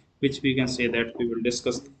 which we can say that we will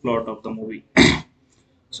discuss the plot of the movie.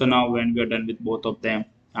 So now when we are done with both of them,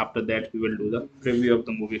 after that we will do the review of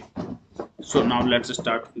the movie. So now let's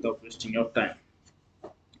start without wasting your time.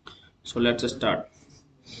 So let's start.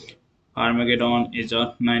 Armageddon is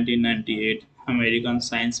a 1998 American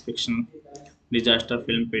science fiction disaster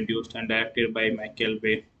film produced and directed by Michael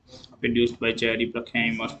Bay, produced by Jerry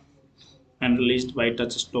Bruckheimer, and released by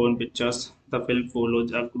Touchstone Pictures. The film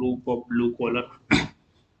follows a group of blue-collar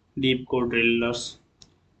deep core drillers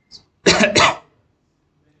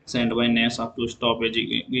sent by NASA to stop a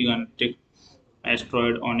gigantic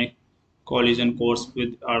asteroid on a collision course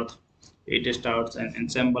with Earth. It stars an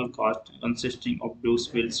ensemble cast consisting of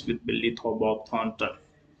Bruce Willis with Billy Bob Thornton,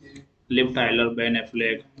 Liv Tyler, Ben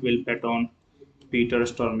Affleck, Will Patton, Peter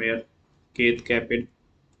Stormare, Keith Capid,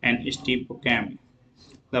 and Steve Buscemi.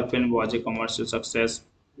 The film was a commercial success,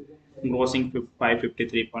 grossing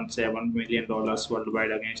 $553.7 million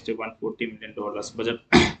worldwide against a $140 million budget,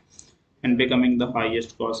 and becoming the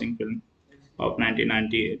highest grossing film of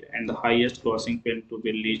 1998 and the highest grossing film to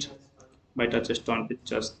be released by Touchstone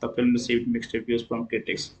Pictures. The film received mixed reviews from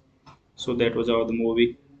critics. So that was all the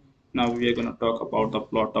movie. Now we are going to talk about the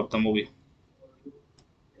plot of the movie.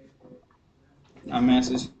 A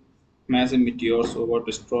massive meteors over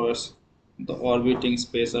destroys the orbiting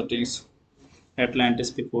space settings Atlantis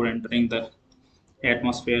before entering the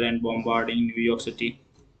atmosphere and bombarding New York City,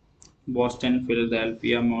 Boston,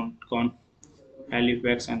 Philadelphia, Montclair,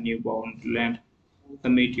 Halifax, and Newfoundland. The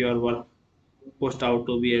meteor were pushed out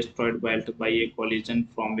to be asteroid belt by a collision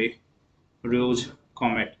from a Rouge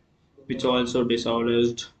comet, which also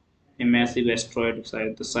dislodged a massive asteroid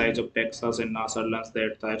the size of Texas, and NASA learns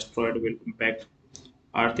that the asteroid will impact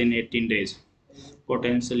Earth in 18 days,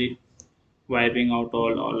 potentially wiping out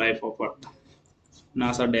all life of Earth.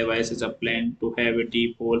 NASA devises a plan to have a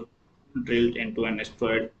deep hole drilled into an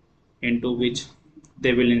asteroid, into which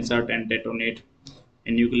they will insert and detonate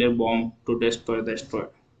a nuclear bomb to destroy the asteroid.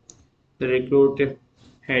 They recruit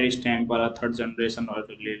Harry Stamper, a third generation oil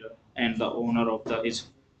driller and the owner of his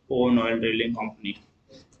own oil drilling company.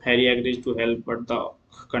 Harry agrees to help, but the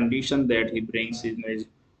condition that he brings his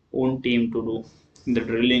own team to do the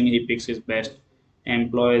drilling. He picks his best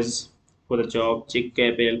employees for the job: Chick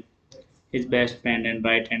Capel, his best friend and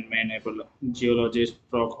right-hand man, able geologist,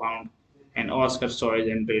 rock hound, and Oscar Choice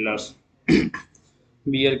and drillers.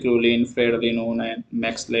 Beer Crewlin, Fred Lynn and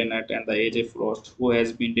Max Leonard, and the AJ Frost, who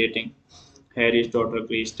has been dating Harry's daughter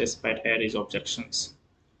Grace despite Harry's objections.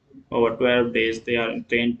 Over 12 days, they are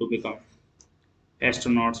trained to become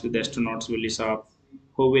astronauts with astronauts Willis,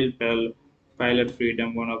 who will pilot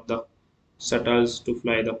Freedom, one of the shuttles to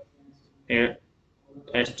fly the air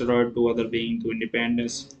asteroid to other being to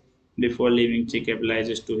independence. Before leaving, Chick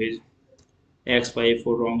apologizes to his ex-wife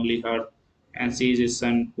for wrongly her and sees his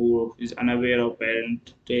son, who is unaware of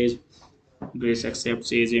parentage. Grace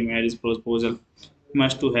accepts AJ marriage proposal,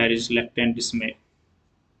 much to Harry's reluctant dismay.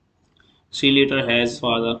 She later has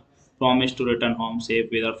father promised to return home safe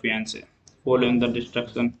with her fiance. Following the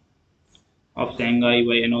destruction of Shanghai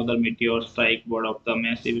by another meteor strike, word of the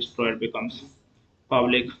massive asteroid becomes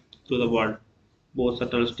public to the world. Both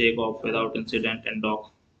shuttles take off without incident and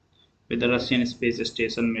dock with the Russian space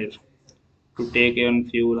station Mir. To take on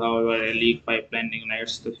fuel, however, a leak pipeline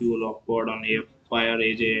ignites the fuel of board on air. Fire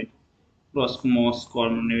AJ and Roscosmos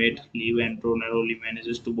Cormonate leave and narrowly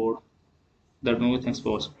manages to board the movie. Thanks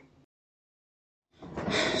for watching.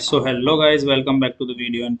 So hello guys, welcome back to the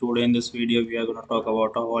video, and today in this video we are going to talk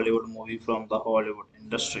about a Hollywood movie from the Hollywood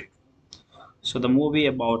industry. So the movie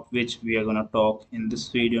about which we are going to talk in this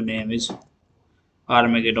video name is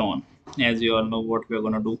Armageddon. As you all know what we are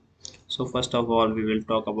going to do. So first of all we will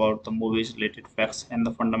talk about the movie's related facts and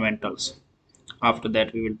the fundamentals. After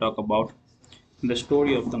that we will talk about the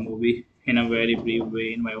story of the movie in a very brief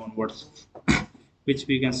way in my own words, which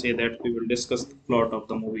we can say that we will discuss the plot of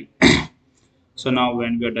the movie. So now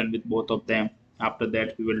when we are done with both of them, after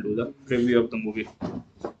that we will do the review of the movie.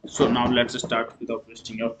 So now let's start without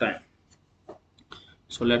wasting your time.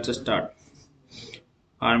 So let's start.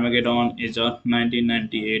 Armageddon is a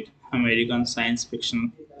 1998 American science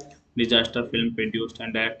fiction disaster film produced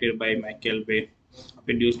and directed by Michael Bay,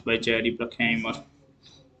 produced by Jerry Bruckheimer,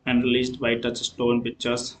 and released by Touchstone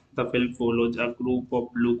Pictures. The film follows a group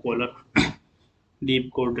of blue-collar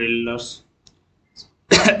deep core drillers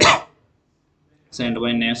sent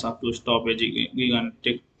by NASA to stop a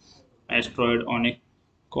gigantic asteroid on a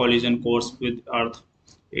collision course with Earth.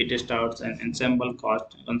 It stars an ensemble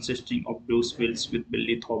cast consisting of Bruce Willis with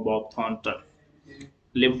Billy Bob Thornton,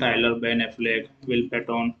 Liv Tyler, Ben Affleck, Will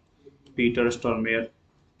Patton, Peter Stormare,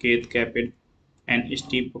 Keith Capid, and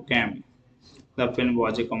Steve Buscemi. The film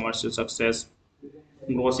was a commercial success,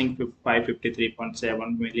 grossing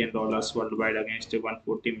 $553.7 million worldwide against a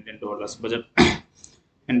 $140 million budget,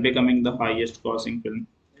 and becoming the highest grossing film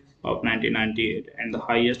of 1998 and the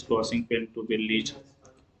highest grossing film to be released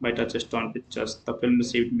by Touchstone Pictures. The film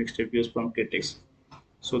received mixed reviews from critics.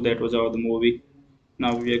 So that was all the movie.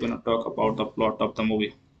 Now we are going to talk about the plot of the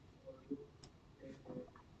movie.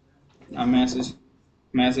 A massive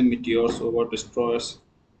meteor over destroys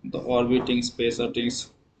the orbiting space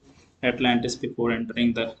settings Atlantis before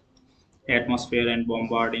entering the atmosphere and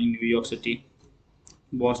bombarding New York City,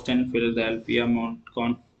 Boston, Philadelphia,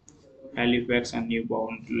 Montclair, Halifax, and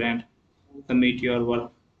Newfoundland. The meteor was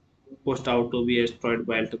pushed out to be asteroid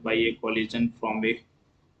belt by a collision from a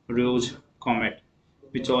Rouge comet,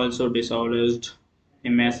 which also dislodged a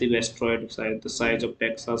massive asteroid the size of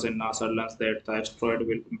Texas, and NASA learns that the asteroid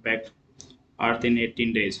will impact Earth in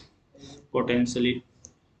 18 days, potentially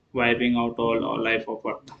wiping out all life of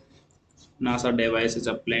Earth. NASA devises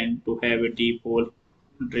a plan to have a deep hole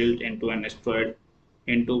drilled into an asteroid,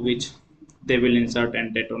 into which they will insert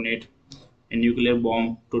and detonate a nuclear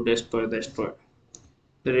bomb to destroy the asteroid.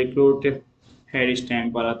 They recruit Harry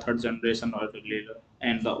Stamper, a third generation oil driller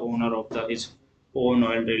and the owner of his own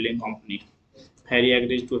oil drilling company. Harry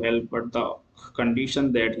agrees to help, but the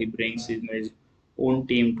condition that he brings his own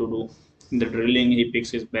team to do the drilling. He picks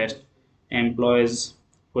his best employees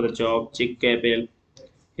for the job: Chick Capel,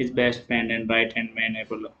 his best friend and right-hand man,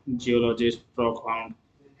 able geologist, rock hound,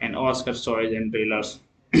 and Oscar Choice and drillers.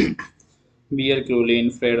 Beer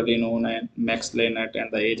Crewlin, Fred Lynn and Max Leonard,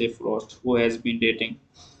 and the AJ Frost, who has been dating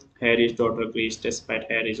Harry's daughter Grace despite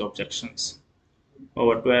Harry's objections.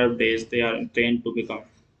 Over 12 days, they are trained to become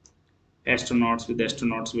astronauts with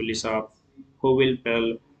astronauts Willis, who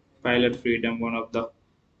will pilot Freedom, one of the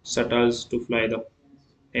shuttles to fly the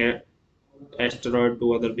air asteroid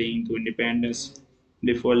to other being to independence.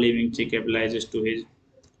 Before leaving, Chick apologizes to his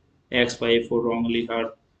ex-wife for wrongly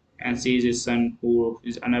her and sees his son, who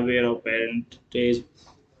is unaware of parentage.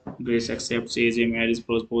 Grace accepts a marriage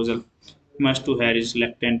proposal, much to Harry's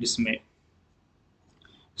reluctant dismay.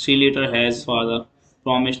 She later has father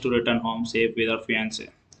promised to return home safe with her fiancé.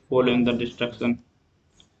 Following the destruction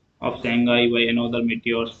of Shanghai by another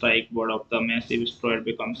meteor strike, word of the massive asteroid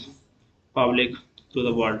becomes public to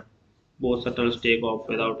the world. Both shuttles take off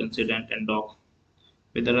without incident and dock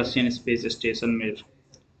with the Russian space station Mir.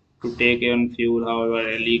 To take on fuel, however,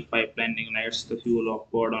 a leak pipeline ignites the fuel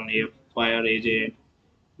off board on air. Fire AJ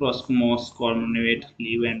Roscosmos Cormonate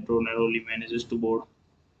leave and narrowly manages to board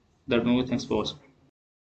the movie. Thanks for watching.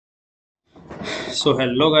 So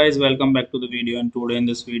hello guys, welcome back to the video, and today in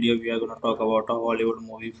this video we are going to talk about a Hollywood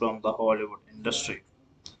movie from the Hollywood industry.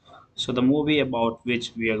 So the movie about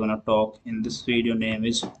which we are going to talk in this video name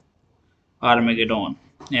is Armageddon.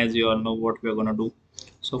 As you all know what we are going to do.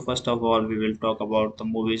 So first of all we will talk about the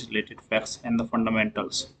movie's related facts and the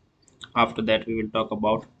fundamentals. After that we will talk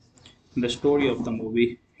about the story of the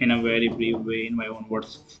movie in a very brief way in my own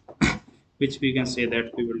words, which we can say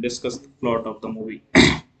that we will discuss the plot of the movie.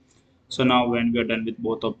 So now when we are done with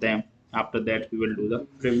both of them, after that we will do the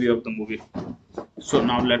review of the movie. So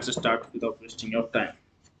now let's start without wasting your time.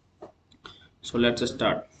 So let's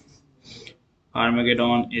start.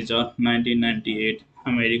 Armageddon is a 1998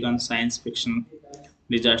 American science fiction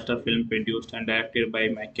disaster film produced and directed by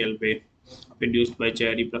Michael Bay, produced by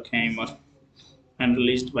Jerry Bruckheimer, and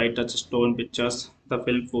released by Touchstone Pictures. The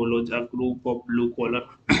film follows a group of blue-collar,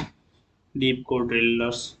 deep-core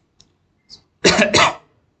drillers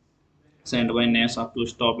sent by NASA to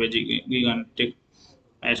stop a gigantic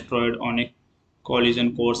asteroid on a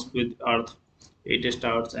collision course with Earth. It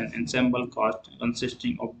stars an ensemble cast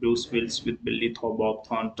consisting of Bruce Willis with Billy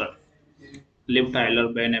Thornton, Liv Tyler,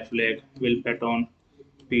 Ben Affleck, Will Patton,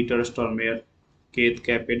 Peter Stormare, Keith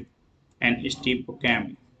Capid, and Steve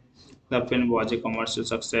Buscemi. The film was a commercial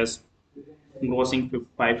success, grossing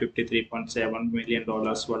 $553.7 million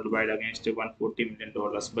worldwide against a $140 million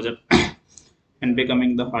budget, and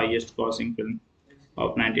becoming the highest grossing film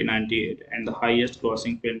of 1998 and the highest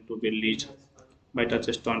grossing film to be released by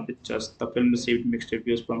Touchstone Pictures. The film received mixed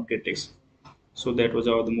reviews from critics. So that was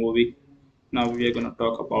all the movie. Now we are going to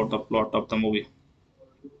talk about the plot of the movie.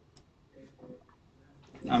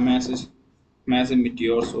 A massive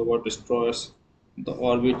meteors over destroys the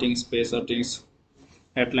orbiting space settings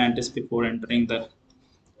Atlantis before entering the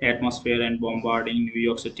atmosphere and bombarding New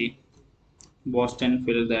York City, Boston,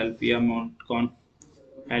 Philadelphia, Montclair,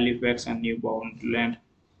 Halifax, and Newfoundland.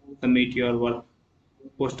 The meteor were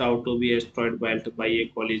pushed out to be asteroid belt by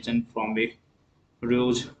a collision from a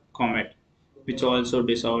Rouge comet, which also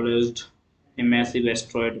dislodged a massive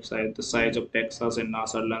asteroid the size of Texas, and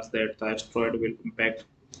NASA learns that the asteroid will impact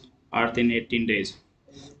Earth in 18 days,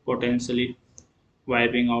 potentially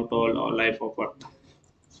wiping out all life of Earth.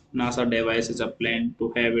 NASA devises a plan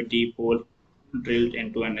to have a deep hole drilled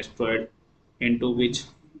into an asteroid, into which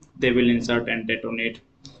they will insert and detonate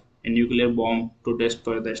a nuclear bomb to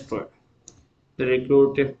destroy the asteroid. They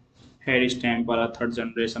recruit Harry Stamper, a third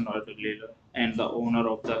generation oil driller and the owner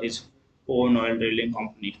of his own oil drilling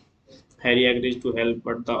company. Harry agrees to help,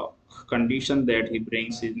 but the condition that he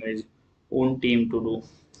brings his own team to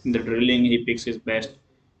do the drilling. He picks his best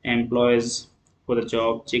employees for the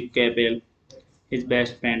job: Chick Capel, his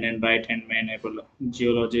best friend and right-hand man,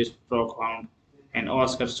 geologist Brock Hound, and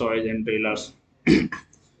Oscar Soys and drillers.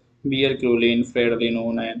 Beer Crewlin, Fredly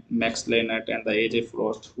known as Max Leonard, and the AJ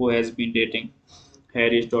Frost, who has been dating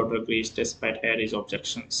Harry's daughter Grace despite Harry's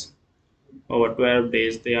objections. Over 12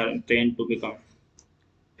 days, they are trained to become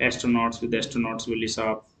astronauts with astronauts Willis,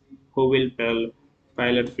 who will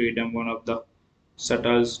pilot Freedom, one of the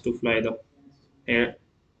shuttles, to fly the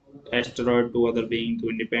asteroid to other being to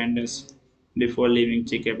independence. Before leaving,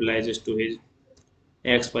 Chick apologizes to his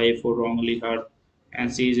ex-wife for wrongly hurt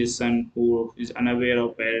and sees his son, who is unaware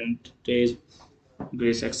of parentage.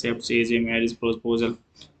 Grace accepts a marriage proposal,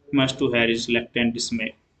 much to Harry's reluctant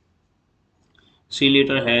dismay. She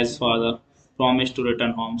later has father promised to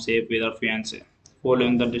return home safe with her fiancé.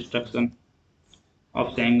 Following the destruction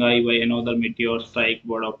of Shanghai by another meteor strike,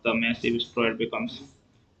 word of the massive asteroid becomes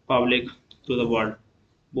public to the world.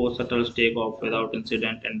 Both shuttles take off without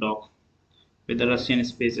incident and dock with the Russian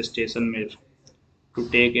space station Mir. To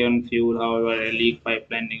take on fuel, however, a leak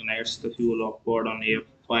pipeline ignites the fuel off board on air.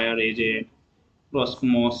 Fire AJ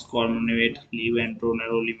Roscosmos Cormonate leave and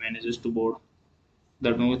narrowly manages to board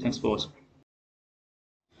the movie. Thanks for watching.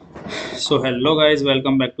 So hello guys,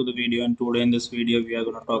 welcome back to the video, and today in this video we are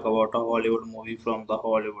going to talk about a Hollywood movie from the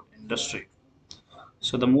Hollywood industry.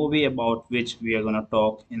 So the movie about which we are going to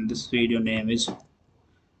talk in this video name is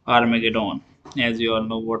Armageddon. as you all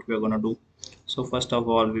know what we are gonna do. So first of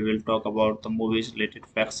all, we will talk about the movie's related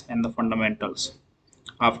facts and the fundamentals.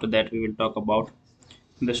 After that, we will talk about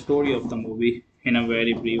the story of the movie in a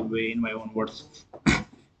very brief way, in my own words,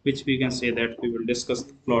 which we can say that we will discuss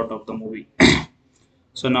the plot of the movie.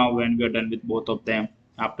 So now, when we are done with both of them,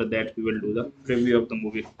 after that we will do the review of the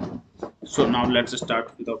movie. So now let's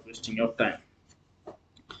start without wasting your time.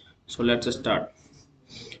 So let's start.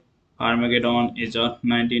 Armageddon is a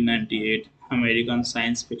 1998 American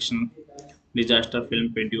science fiction disaster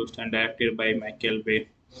film produced and directed by Michael Bay,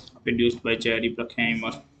 produced by Jerry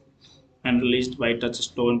Bruckheimer, and released by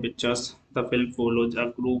Touchstone Pictures. The film follows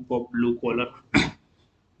a group of blue-collar,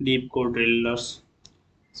 deep-core drillers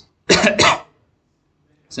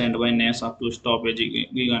sent by NASA to stop a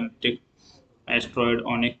gigantic asteroid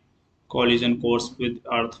on a collision course with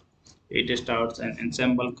Earth. It stars an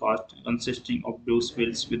ensemble cast consisting of Bruce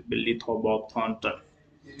Willis with Billy Thornton,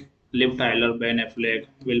 Liv Tyler, Ben Affleck,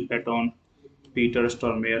 Will Patton, Peter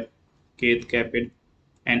Stormare, Keith Capid,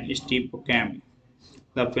 and Steve Buscemi.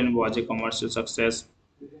 The film was a commercial success,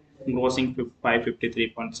 grossing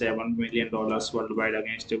 $553.7 million worldwide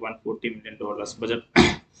against a $140 million budget,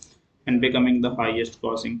 and becoming the highest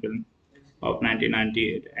grossing film of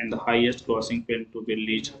 1998 and the highest grossing film to be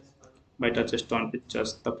released by Touchstone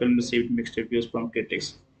Pictures. The film received mixed reviews from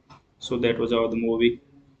critics. So that was all the movie.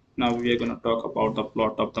 Now we are going to talk about the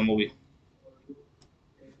plot of the movie.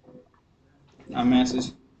 A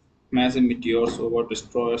massive meteor over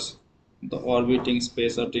destroys the orbiting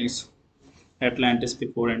space settings Atlantis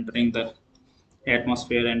before entering the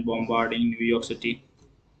atmosphere and bombarding New York City,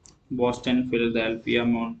 Boston, Philadelphia,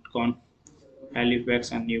 Moncton,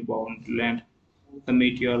 Halifax, and Newfoundland. The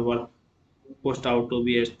meteor was pushed out to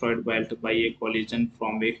be destroyed by a collision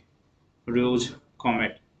from a Rouge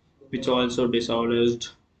comet, which also dislodged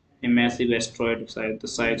a massive asteroid the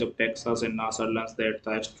size of Texas, and NASA learns that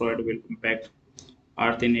the asteroid will impact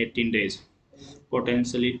Earth in 18 days,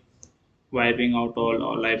 potentially wiping out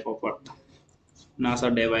all life of Earth.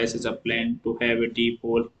 NASA devises a plan to have a deep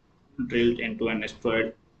hole drilled into an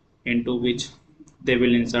asteroid, into which they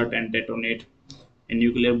will insert and detonate a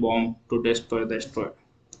nuclear bomb to destroy the asteroid.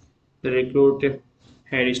 They recruit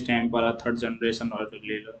Harry Stamper, a third generation oil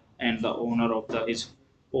driller and the owner of his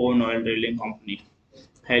own oil drilling company.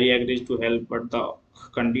 Harry agrees to help, but the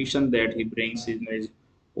condition that he brings his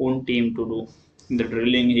own team to do the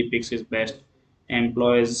drilling. He picks his best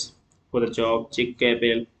employees for the job: Chick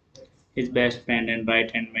Capel, his best friend and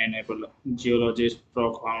right-hand man, geologist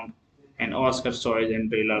Brock Hound, and Oscar Soys and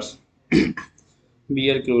drillers.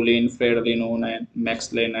 Beer Crewlin, Fred Lynn, and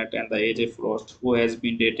Max Leonard, and the AJ Frost, who has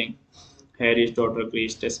been dating Harry's daughter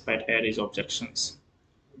Grace despite Harry's objections.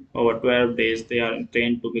 Over 12 days, they are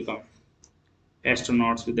trained to become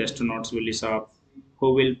astronauts with astronauts Willis,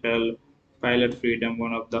 who will pilot Freedom,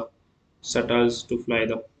 one of the shuttles, to fly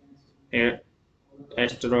the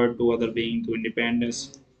asteroid to other being to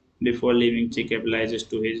independence. Before leaving, Chick apologizes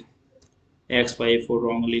to his ex-wife for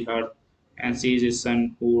wrongly hurt and sees his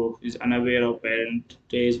son, who is unaware of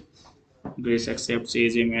parentage. Grace accepts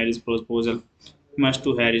AJ marriage proposal, much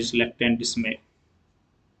to Harry's reluctant dismay.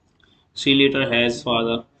 She later has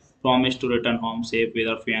father promised to return home safe with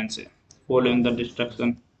her fiance. Following the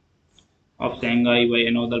destruction of Shanghai by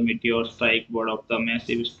another meteor strike, word of the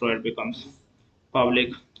massive asteroid becomes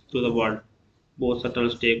public to the world. Both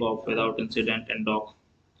shuttles take off without incident and dock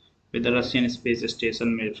with the Russian space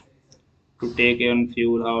station Mir. To take on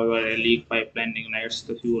fuel, however, a leak pipeline ignites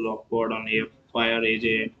the fuel off board on a fire.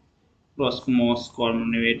 AJ and Roscosmos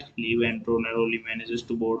Cormonate leave and narrowly manages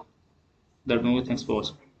to board the movie. Thanks for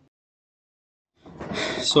watching.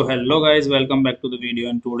 So hello guys, welcome back to the video,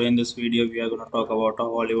 and today in this video we are going to talk about a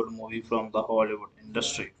Hollywood movie from the Hollywood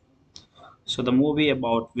industry. So the movie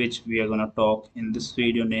about which we are going to talk in this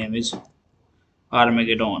video name is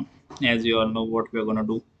Armageddon, as you all know what we are going to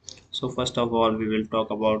do. So first of all, we will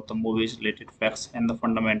talk about the movie's related facts and the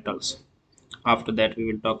fundamentals. After that, we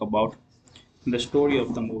will talk about the story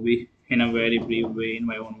of the movie in a very brief way, in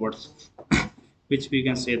my own words, which we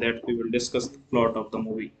can say that we will discuss the plot of the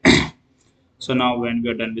movie. So now, when we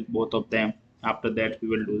are done with both of them, after that we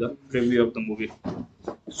will do the review of the movie.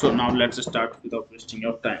 So now let's start without wasting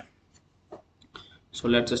your time. So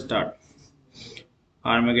let's start.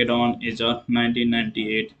 Armageddon is a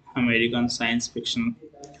 1998 American science fiction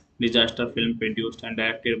disaster film produced and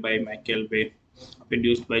directed by Michael Bay,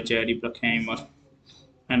 produced by Jerry Bruckheimer,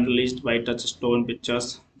 and released by Touchstone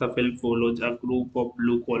Pictures. The film follows a group of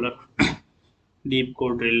blue-collar,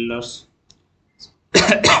 deep-core drillers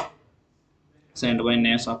sent by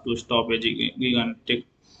NASA to stop a gigantic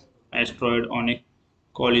asteroid on a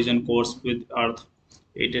collision course with Earth.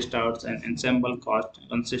 It stars an ensemble cast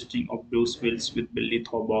consisting of Bruce Willis with Billy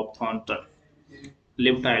Thornton,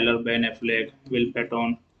 Liv Tyler, Ben Affleck, Will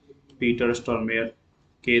Patton, Peter Stormare,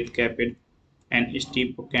 Keith Capid, and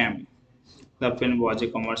Steve Buscemi. The film was a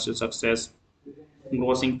commercial success,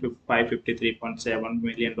 grossing $553.7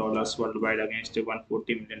 million worldwide against a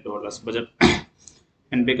 $140 million budget,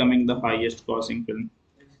 and becoming the highest grossing film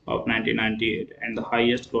of 1998 and the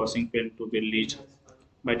highest grossing film to be released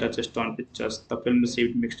by Touchstone Pictures. The film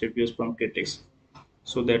received mixed reviews from critics.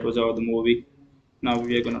 So that was all the movie. Now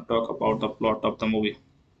we are gonna talk about the plot of the movie.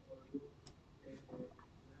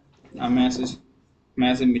 A massive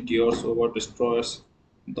meteors over destroys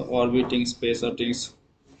the orbiting space settings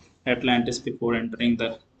Atlantis before entering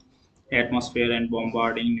the atmosphere and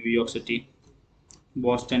bombarding New York City,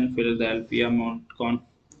 Boston, Philadelphia, Montclair,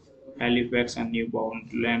 Halifax, and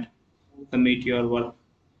Newfoundland. The meteor were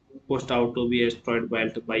pushed out to be asteroid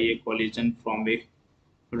belt by a collision from a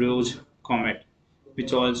Rouge comet,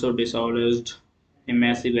 which also dislodged a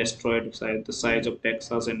massive asteroid the size of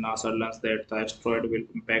Texas, and NASA learns that the asteroid will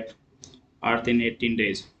impact Earth in 18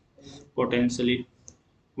 days, potentially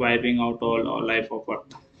wiping out all life of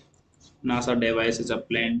Earth. NASA devises a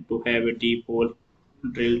plan to have a deep hole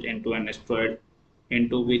drilled into an asteroid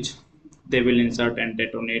into which they will insert and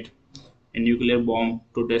detonate a nuclear bomb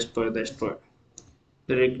to destroy the asteroid.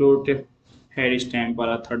 They recruit Harry Stamper,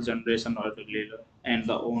 a third generation oil driller and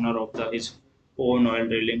the owner of his own oil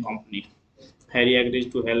drilling company. Harry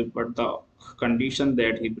agrees to help, but the condition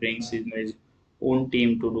that he brings his own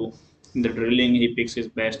team to do the drilling. He picks his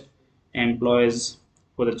best employees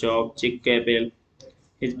for the job: Chick Capel,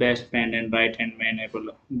 his best friend and right-hand man, able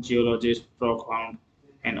geologist Brock Hound,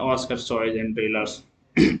 and Oscar Soys and drillers.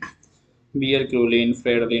 Beer Crewlin,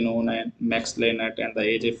 Fred Lino, and Max Leonard, and the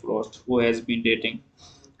AJ Frost, who has been dating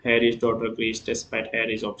Harry's daughter Grace despite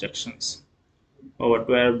Harry's objections. Over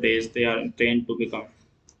 12 days, they are trained to become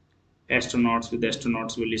astronauts with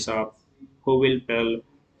astronauts Willis, who will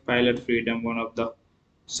pilot Freedom, one of the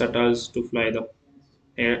shuttles, to fly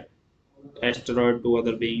the asteroid to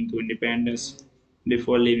other being to independence.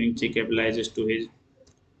 Before leaving, Chick apologizes to his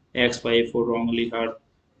ex-wife for wrongly hurt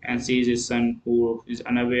and sees his son, who is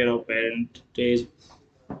unaware of parentage.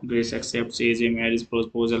 Grace accepts AJ Mary's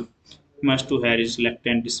proposal, much to Harry's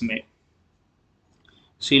reluctant dismay.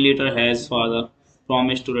 She later has father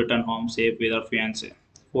promised to return home safe with her fiance.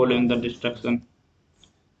 Following the destruction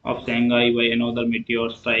of Shanghai by another meteor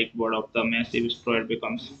strike, word of the massive asteroid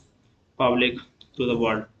becomes public to the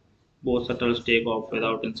world. Both shuttles take off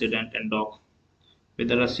without incident and dock with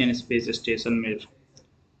the Russian space station Mir.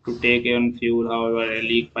 To take on fuel, however, a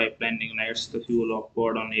leak pipeline ignites the fuel of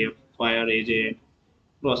board on a fire. AJ and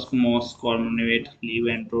Roscosmos Cornwait leave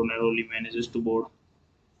and narrowly manages to board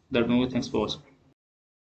the movie explodes.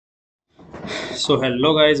 So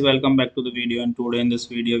hello guys, welcome back to the video, and today in this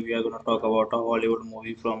video we are going to talk about a Hollywood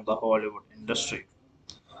movie from the Hollywood industry.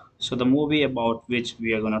 So the movie about which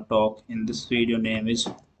we are going to talk in this video name is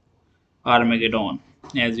Armageddon.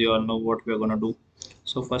 As you all know what we are going to do.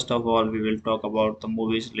 So first of all we will talk about the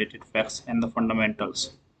movie's related facts and the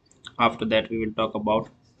fundamentals. After that we will talk about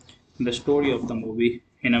the story of the movie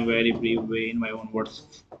in a very brief way in my own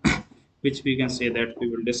words, which we can say that we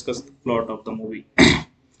will discuss the plot of the movie.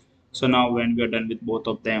 So now when we are done with both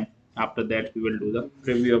of them, after that we will do the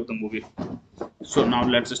review of the movie. So now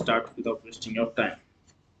let's start without wasting your time.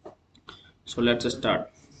 So let's start.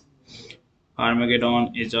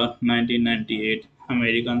 Armageddon is a 1998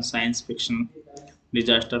 American science fiction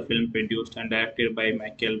disaster film produced and directed by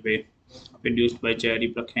Michael Bay, produced by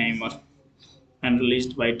Jerry Bruckheimer, and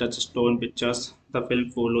released by Touchstone Pictures. The film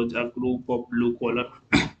follows a group of blue-collar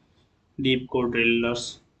deep core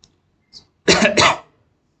drillers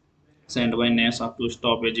sent by NASA to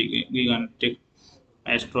stop a gigantic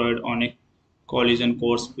asteroid on a collision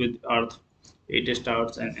course with Earth. It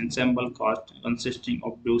stars an ensemble cast consisting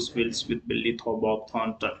of Bruce Willis with Billy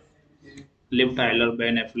Thornton, Liv Tyler,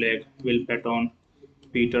 Ben Affleck, Will Patton,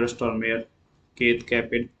 Peter Stormare, Keith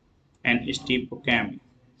Capid, and Steve Buscemi.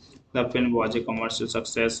 The film was a commercial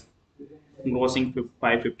success, grossing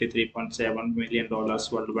 $553.7 million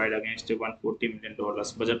worldwide against a $140 million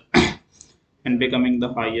budget, and becoming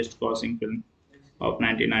the highest grossing film of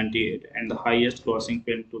 1998 and the highest grossing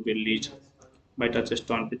film to be released by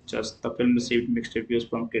Touchstone Pictures. The film received mixed reviews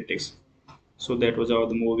from critics. So that was all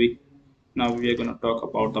the movie. Now we are going to talk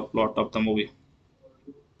about the plot of the movie.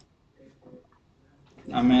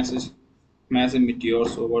 A massive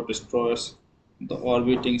meteors over destroys the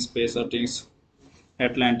orbiting space settings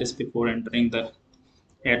Atlantis before entering the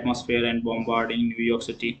atmosphere and bombarding New York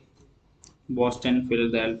City, Boston,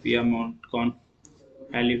 Philadelphia, Montclair,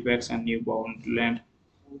 Halifax, and Newfoundland.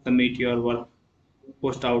 The meteor was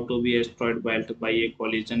pushed out to be asteroid belt by a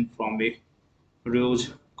collision from a Rouge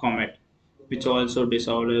comet, which also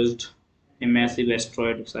dislodged a massive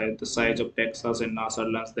asteroid the size of Texas, and NASA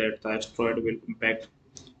learns that the asteroid will impact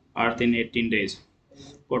Earth in 18 days,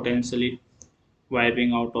 potentially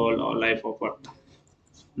wiping out all life of Earth.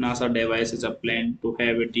 NASA devises a plan to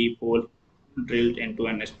have a deep hole drilled into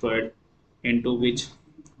an asteroid, into which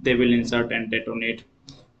they will insert and detonate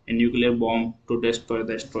a nuclear bomb to destroy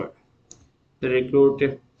the asteroid. They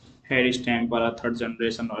recruit Harry Stamper, a third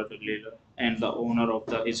generation oil driller and the owner of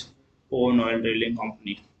his own oil drilling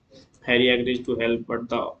company. Harry agrees to help, but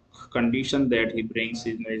the condition that he brings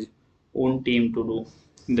his own team to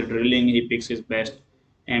do the drilling. He picks his best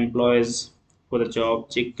employees for the job: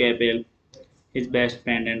 Chick Capel, his best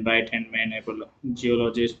friend and right-hand man, able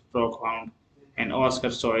geologist Brock Hound, and Oscar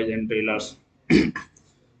Choice and drillers.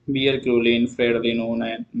 Beer Crewlin, Fred Lynn,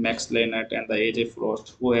 and Max Leonard, and the AJ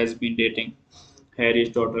Frost, who has been dating Harry's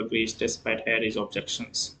daughter Grace despite Harry's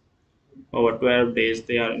objections. Over 12 days,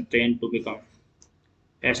 they are trained to become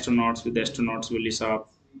astronauts with astronauts Willis,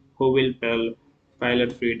 who will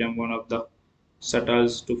pilot Freedom, one of the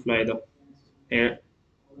shuttles, to fly the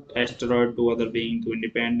asteroid to other being to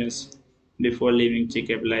independence. Before leaving, Chick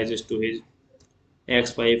apologizes to his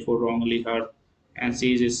ex-wife for wrongly her and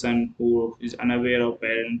sees his son, who is unaware of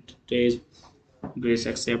parentage. Grace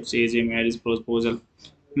accepts AJ Mary's proposal,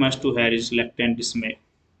 much to Harry's reluctant dismay.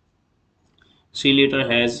 She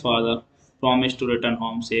later has father promised to return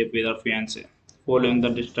home safe with her fiance. Following the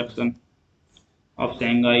destruction of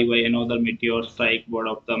Shanghai by another meteor strike, word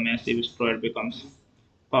of the massive asteroid becomes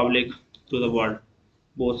public to the world.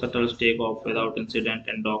 Both shuttles take off without incident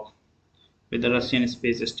and dock with the Russian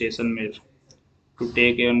space station Mir. To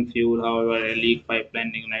take on fuel, however, a leak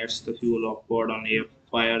pipeline ignites the fuel of board on air.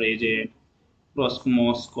 Fire AJ and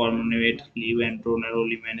Roscosmos Cormonate leave and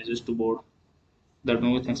narrowly manages to board the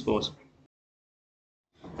new explosion.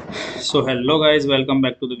 So hello guys, welcome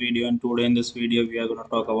back to the video, and today in this video we are going to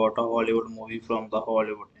talk about a Hollywood movie from the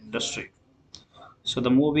Hollywood industry. So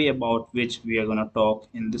the movie about which we are going to talk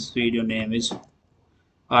in this video name is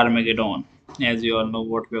Armageddon. As you all know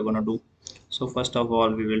what we are going to do. So first of all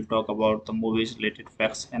we will talk about the movie's related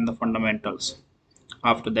facts and the fundamentals.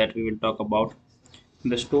 After that we will talk about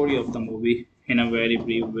the story of the movie in a very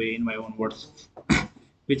brief way in my own words,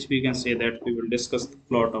 which we can say that we will discuss the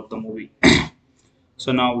plot of the movie.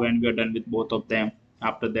 So now when we are done with both of them,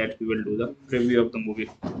 after that we will do the review of the movie.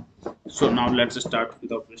 So now let's start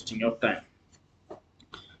without wasting your time.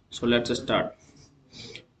 So let's start.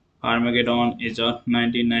 Armageddon is a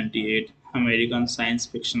 1998 American science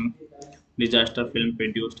fiction disaster film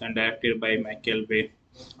produced and directed by Michael Bay,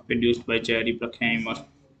 produced by Jerry Bruckheimer,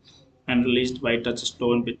 and released by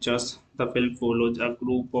Touchstone Pictures. The film follows a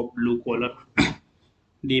group of blue-collar,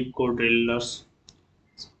 deep-core drillers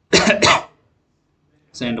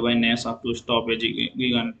sent by NASA to stop a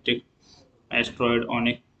gigantic asteroid on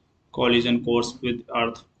a collision course with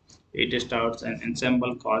Earth. It stars an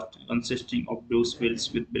ensemble cast consisting of Bruce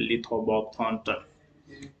Willis with Billy Bob Thornton,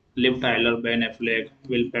 Liv Tyler, Ben Affleck,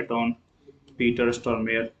 Will Patton, Peter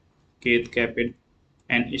Stormare, Keith Capid,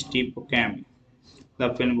 and Steve Buscemi.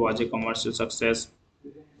 The film was a commercial success,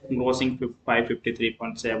 grossing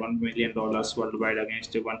 $553.7 million worldwide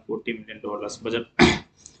against a $140 million budget,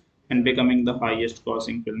 and becoming the highest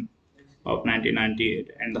grossing film of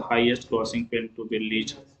 1998 and the highest grossing film to be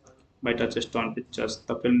released by Touchstone Pictures.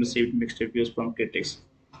 The film received mixed reviews from critics.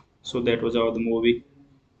 So that was all the movie.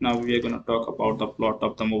 Now we are going to talk about the plot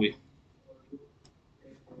of the movie.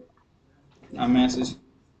 A massive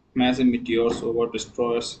meteors over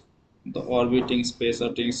destroys the orbiting space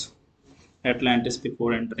settings Atlantis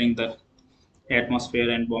before entering the atmosphere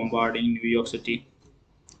and bombarding New York City,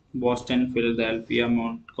 Boston, Philadelphia,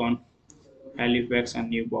 Montclair, Halifax, and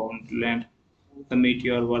Newfoundland. The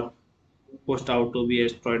meteor was pushed out to be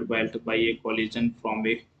asteroid belt by a collision from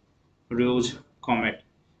a Rouge comet,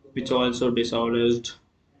 which also dislodged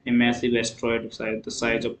a massive asteroid the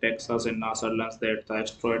size of Texas, and NASA learns that the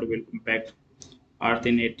asteroid will impact Earth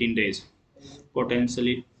in 18 days,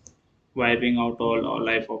 potentially wiping out all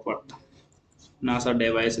life of Earth. NASA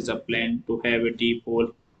devises a plan to have a deep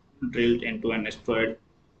hole drilled into an asteroid,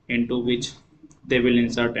 into which they will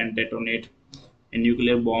insert and detonate a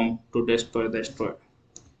nuclear bomb to destroy the asteroid.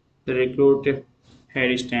 They recruit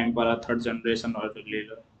Harry Stamper, a third generation oil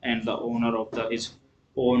driller and the owner of his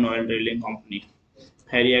own oil drilling company.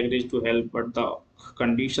 Harry agrees to help, but the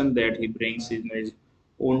condition that he brings his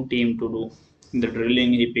own team to do the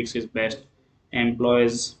drilling. He picks his best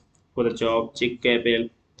employees for the job: Chick Capel,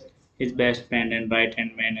 his best friend and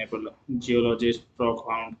right-hand man, able geologist Brock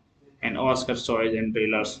Hound, and Oscar choice and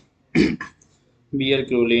thrillers. Beer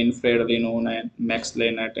Crewlin, Freddy Noon, and Max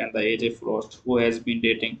Lennart, and the AJ Frost, who has been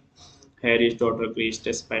dating Harry's daughter Grace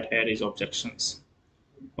despite Harry's objections.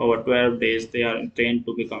 Over 12 days, they are trained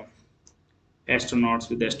to become astronauts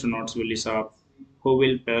with astronauts Willis, who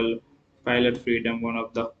will pilot Freedom, one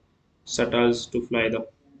of the shuttles to fly the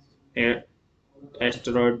air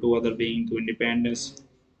asteroid to other being to independence.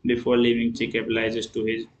 Before leaving, Chick apologizes to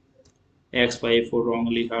his ex-wife for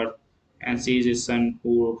wrongly her and sees his son,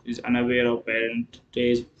 who is unaware of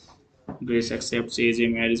parentage. Grace accepts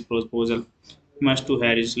AJ Mary's proposal, much to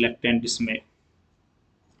Harry's reluctant dismay.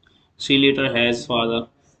 She later has father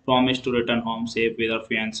promised to return home safe with her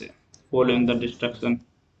fiance. Following the destruction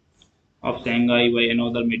of Shanghai by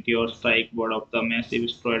another meteor strike, word of the massive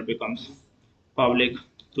asteroid becomes public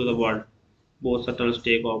to the world. Both shuttles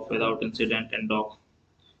take off without incident and dock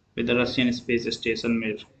with the Russian space station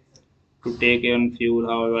Mir. To take on fuel,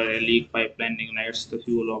 however, a leak pipeline ignites the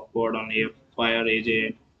fuel of board on air. Fire AJ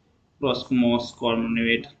and Roscosmos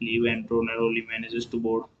Cormonate leave and narrowly manages to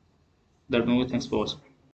board the movie explodes.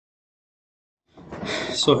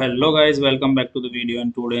 So hello guys, welcome back to the video,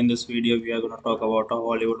 and today in this video we are going to talk about a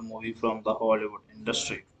Hollywood movie from the Hollywood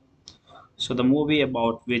industry. So the movie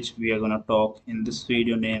about which we are going to talk in this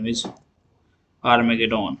video name is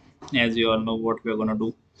Armageddon. As you all know what we are going to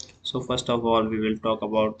do. So first of all we will talk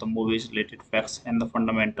about the movie's related facts and the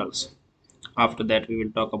fundamentals. After that we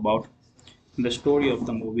will talk about the story of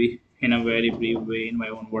the movie in a very brief way in my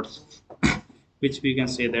own words, which we can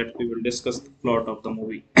say that we will discuss the plot of the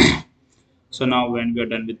movie. So now when we are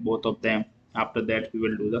done with both of them, after that we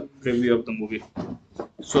will do the review of the movie.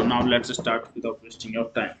 So now let's start without wasting your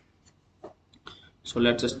time. So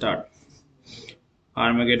let's start.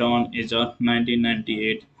 Armageddon is a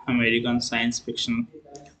 1998 American science fiction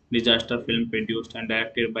disaster film produced and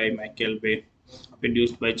directed by Michael Bay,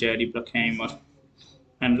 produced by Jerry Bruckheimer,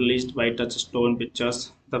 and released by Touchstone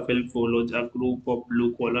Pictures. The film follows a group of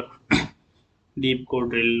blue-collar, deep-core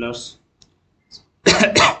drillers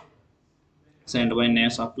sent by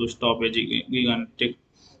NASA to stop a gigantic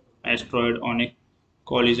asteroid on a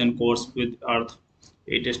collision course with Earth.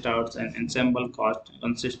 It stars an ensemble cast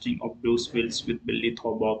consisting of Bruce Willis with Billy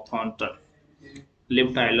Bob Thornton,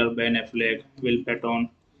 Liv Tyler, Ben Affleck, Will Patton,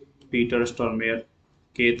 Peter Stormare,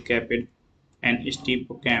 Keith Capid, and Steve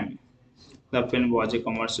Buscemi. The film was a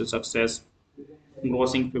commercial success,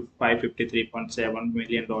 grossing $553.7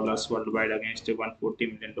 million worldwide against a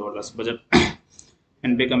 $140 million budget,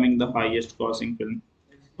 and becoming the highest grossing film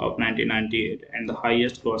of 1998 and the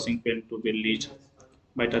highest grossing film to be released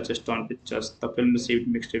by Touchstone Pictures. The film received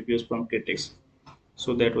mixed reviews from critics.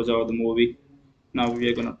 So that was all the movie. Now we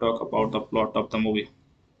are going to talk about the plot of the movie.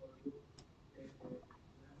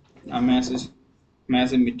 A massive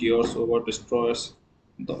meteor over destroys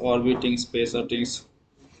the orbiting space settings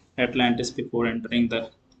Atlantis before entering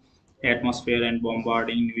the atmosphere and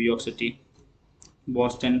bombarding New York City,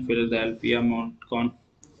 Boston, Philadelphia, Montclair,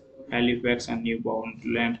 Halifax, and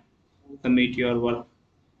Newfoundland. The meteor were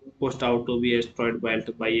pushed out to be asteroid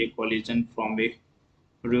belt by a collision from a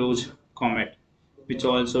Rouge comet, which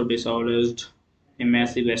also dislodged a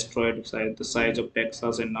massive asteroid the size of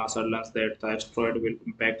Texas, and NASA learns that the asteroid will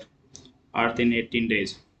impact Earth in 18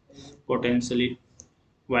 days, potentially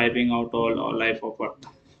wiping out all life of Earth.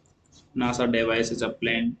 NASA devises a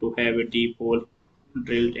plan to have a deep hole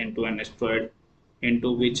drilled into an asteroid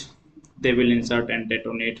into which they will insert and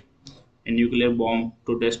detonate a nuclear bomb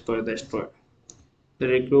to destroy the asteroid. They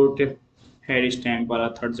recruit Harry Stamper,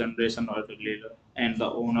 a third generation oil driller and the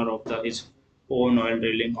owner of his own oil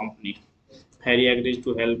drilling company. Harry agrees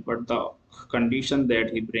to help, but the condition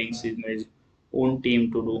that he brings his own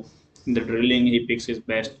team to do the drilling. He picks his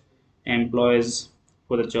best employees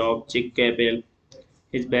for the job: Chick Capel,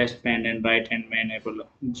 his best friend and right-hand man,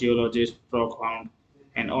 geologist Brock Hound,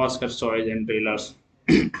 and Oscar choice and drillers.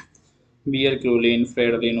 Beer Crewlin,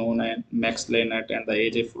 Freddy Noon, and Max Lennart, and the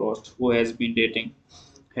AJ Frost, who has been dating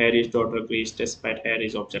Harry's daughter Grace despite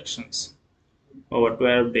Harry's objections. Over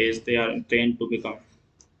 12 days, they are trained to become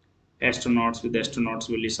astronauts with astronauts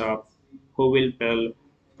Willis, who will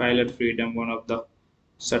pilot Freedom, one of the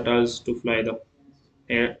shuttles to fly the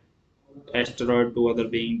air asteroid to other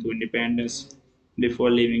being to independence.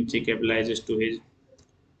 Before leaving, Chick apologizes to his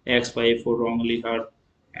ex-wife for wrongly her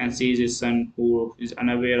and sees his son, who is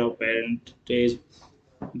unaware of parentage.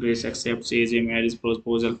 Grace accepts AJ Mary's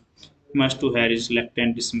proposal, much to Harry's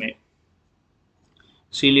reluctant dismay.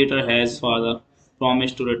 She later has father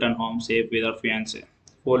promised to return home safe with her fiance.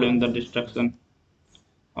 Following the destruction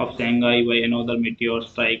of Shanghai by another meteor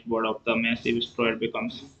strike, word of the massive asteroid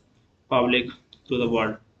becomes public to the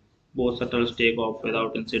world. Both shuttles take off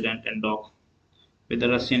without incident and dock with the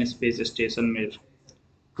Russian space station Mir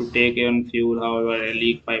to take on fuel. However, a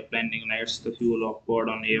leak pipeline ignites the fuel off board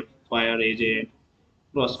on air. Fire AJ and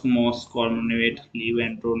Roscosmos Cormonate leave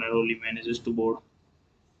and narrowly manages to board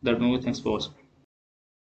the movie. Thanks for watching.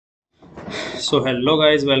 So hello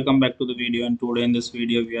guys, welcome back to the video, and today in this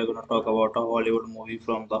video we are going to talk about a Hollywood movie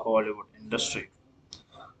from the Hollywood industry.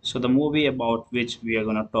 So the movie about which we are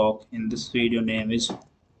going to talk in this video name is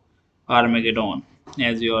Armageddon.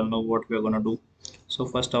 As you all know what we are going to do. So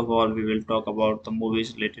first of all we will talk about the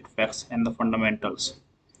movie's related facts and the fundamentals.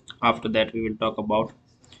 After that we will talk about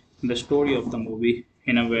the story of the movie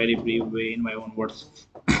in a very brief way in my own words,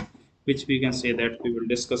 which we can say that we will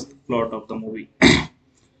discuss the plot of the movie.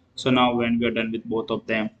 So now when we are done with both of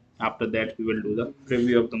them, after that we will do the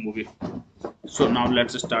review of the movie. So now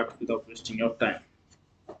let's start without wasting your time.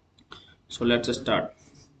 So let's start.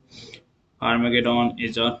 Armageddon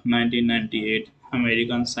is a 1998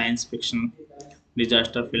 American science fiction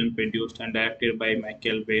disaster film produced and directed by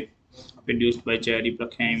Michael Bay, produced by Jerry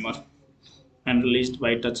Bruckheimer, and released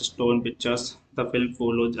by Touchstone Pictures. The film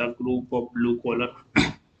follows a group of blue-collar,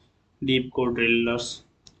 deep-core drillers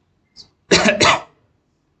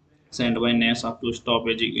sent by NASA to stop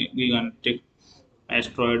a gigantic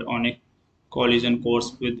asteroid on a collision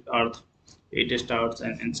course with Earth. It stars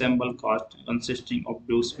an ensemble cast consisting of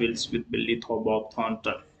Bruce Willis with Billy Bob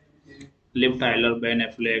Thornton, Liv Tyler, Ben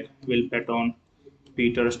Affleck, Will Patton,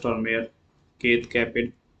 Peter Stormare, Keith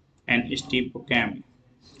Capid, and Steve Buscemi.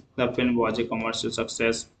 The film was a commercial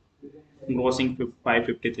success, grossing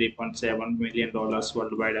 $553.7 million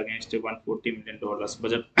worldwide against a $140 million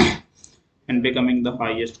budget, and becoming the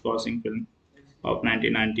highest grossing film of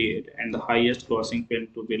 1998 and the highest grossing film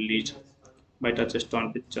to be released by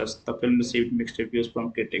Touchstone Pictures. The film received mixed reviews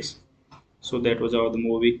from critics. So that was all the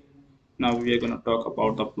movie. Now we are going to talk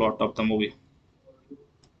about the plot of the movie.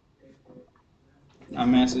 A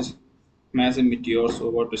massive meteor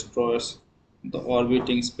over destroys the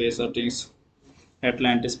orbiting space settings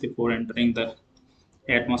Atlantis before entering the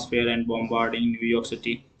atmosphere and bombarding New York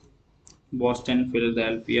City, Boston,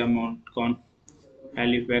 Philadelphia, Montclair,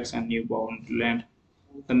 Halifax, and Newfoundland.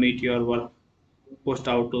 The meteor was pushed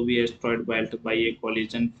out to be asteroid belt by a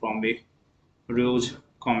collision from a Rouge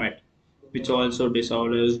comet, which also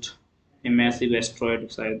dislodged a massive asteroid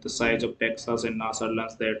the size of Texas, and NASA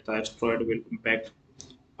learns that the asteroid will impact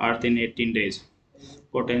Earth in 18 days,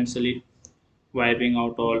 potentially wiping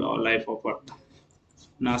out all life of Earth.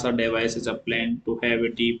 NASA devises a plan to have a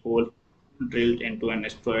deep hole drilled into an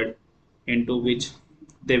asteroid, into which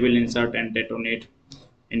they will insert and detonate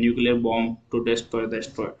a nuclear bomb to destroy the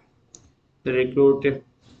asteroid. They recruit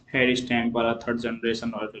Harry Stamper, a third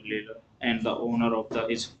generation oil driller and the owner of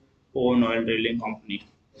his own oil drilling company.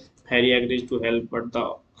 Harry agrees to help, but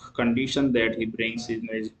the condition that he brings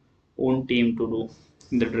his own team to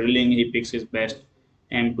do the drilling. He picks his best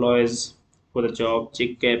employees for the job: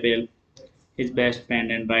 Chick Capel, his best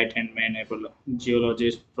friend and right-hand man,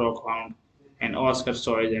 geologist Brock Hound, and Oscar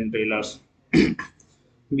Soys and drillers.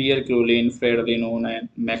 Beer Crewlin, Fredly known as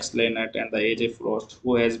Max Leonard, and the AJ Frost,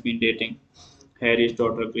 who has been dating Harry's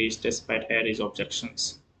daughter Grace despite Harry's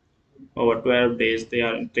objections. Over 12 days, they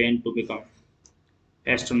are trained to become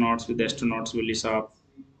astronauts with astronauts Willis,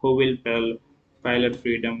 who will pilot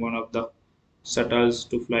Freedom, one of the shuttles,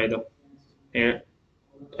 to fly the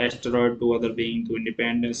asteroid to other being to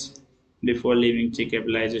independence. Before leaving, Chick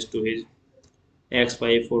apologizes to his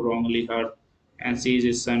ex-wife for wrongly her and sees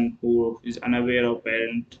his son, who is unaware of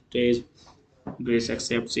parentage. Grace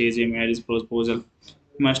accepts AJ marriage proposal,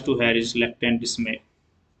 much to Harry's reluctant dismay.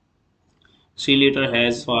 She later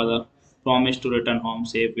has father promised to return home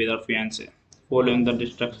safe with her fiancé. Following the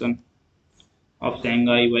destruction of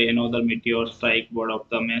Shanghai by another meteor strike, word of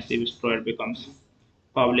the massive asteroid becomes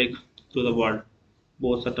public to the world.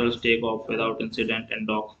 Both shuttles take off without incident and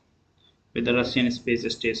dock with the Russian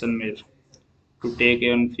space station Mir to take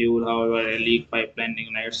on fuel. However, a leak pipeline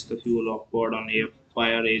ignites the fuel off board on air.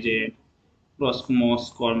 Fire AJ and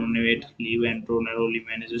Roscosmos Cormonate leave and narrowly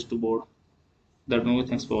manages to board the movie.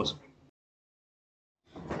 Thanks for watching.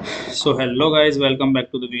 So hello guys, welcome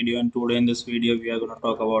back to the video, and today in this video we are going to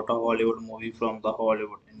talk about a Hollywood movie from the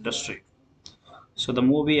Hollywood industry. So the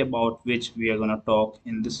movie about which we are going to talk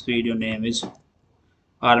in this video name is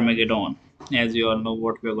Armageddon. As you all know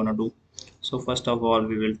what we are going to do. So first of all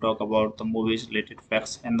we will talk about the movie's related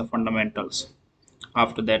facts and the fundamentals.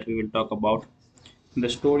 After that we will talk about the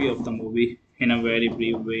story of the movie in a very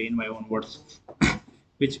brief way in my own words,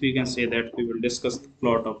 which we can say that we will discuss the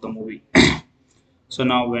plot of the movie. So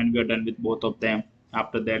now when we are done with both of them,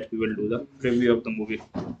 After that, we will do the review of the movie.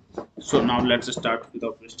 So now let's start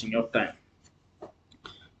without wasting your time.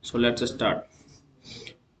 So let's start.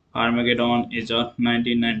 Armageddon is a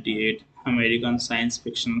 1998 American science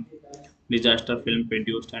fiction disaster film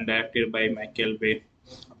produced and directed by Michael Bay,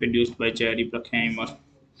 produced by Jerry Bruckheimer,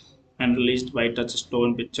 and released by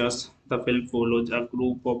Touchstone Pictures. The film follows a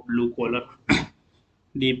group of blue-collar,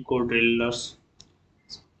 deep-core drillers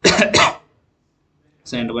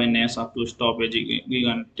sent by NASA to stop a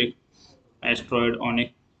gigantic asteroid on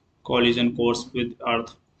a collision course with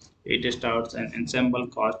Earth. It stars an ensemble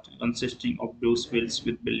cast consisting of Bruce Willis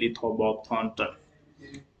with Billy Thornton,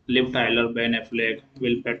 Liv Tyler, Ben Affleck,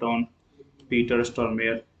 Will Patton, Peter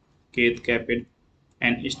Stormare, Keith Capid,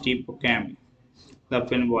 and Steve Buscemi. The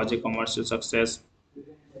film was a commercial success,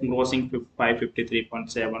 grossing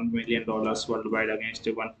 $553.7 million worldwide against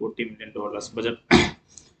a $140 million budget,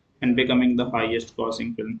 and becoming the highest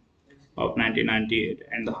grossing film of 1998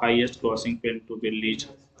 and the highest grossing film to be released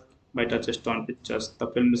by Touchstone Pictures. The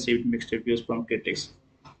film received mixed reviews from critics.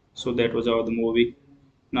 So that was all the movie.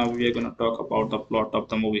 Now we are going to talk about the plot of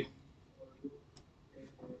the movie.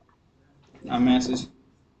 A massive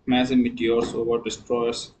meteor over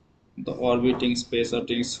destroys the orbiting space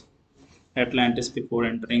settings Atlantis before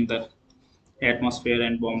entering the atmosphere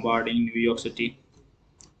and bombarding New York City,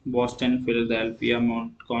 Boston, Philadelphia,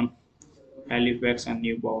 Montclair, Halifax, and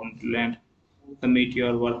Newfoundland. The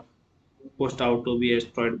meteor were pushed out to be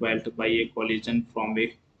asteroid belt by a collision from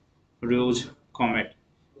a Rouge comet,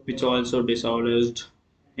 which also dislodged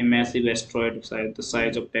a massive asteroid the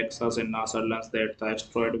size of Texas, and NASA learns that the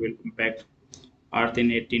asteroid will impact Earth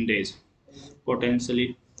in 18 days,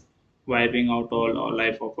 potentially wiping out all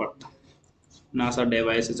life of Earth. NASA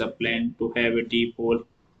devises a plan to have a deep hole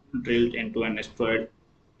drilled into an asteroid,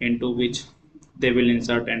 into which they will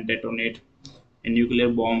insert and detonate a nuclear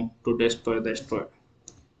bomb to destroy the asteroid.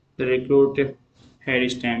 They recruit Harry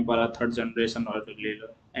Stamper, a third generation oil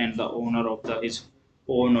driller and the owner of his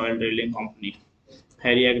own oil drilling company.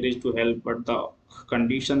 Harry agrees to help, but the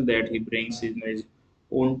condition that he brings his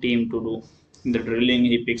own team to do the drilling.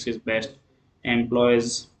 He picks his best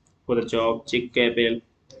employees for the job: Chick Capel,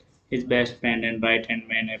 his best friend and right-hand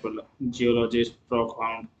man, able geologist Brock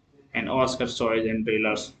Hound, and Oscar Soys and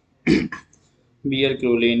drillers. Beer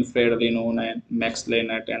Crewlin, Fredly known as Max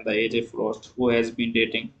Leonard, and the AJ Frost, who has been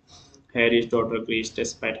dating Harry's daughter Grace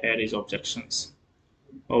despite Harry's objections.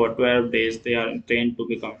 Over 12 days, they are trained to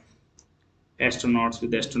become astronauts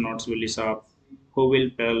with astronauts Willis, who will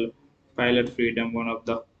pilot Freedom, one of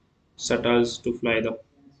the shuttles, to fly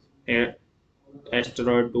the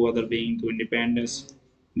asteroid to other being to independence.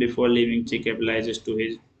 Before leaving, Chick apologizes to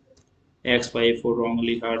his ex-wife for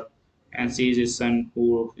wrongly hurt and sees his son,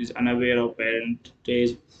 who is unaware of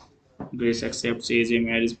parentage. Grace accepts AJ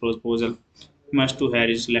marriage proposal, much to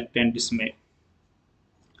Harry's reluctant dismay.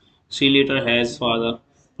 She later has father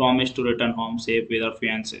promised to return home safe with her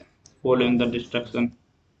fiance. Following the destruction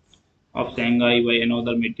of Shanghai by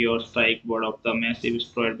another meteor strike, word of the massive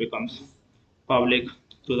asteroid becomes public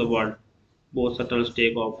to the world. Both shuttles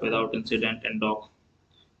take off without incident and dock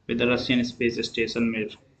with the Russian space station Mir.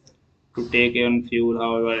 To take on fuel,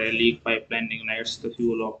 however, a leak pipeline ignites the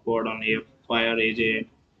fuel of board on a fire. AJ and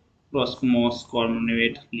Roscosmos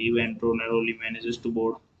Cornwait leave and narrowly manages to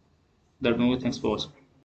board the new explodes.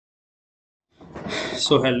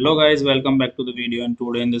 So hello guys, welcome back to the video, and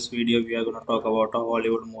today in this video we are going to talk about a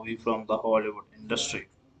Hollywood movie from the Hollywood industry.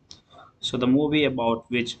 So the movie about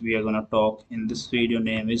which we are going to talk in this video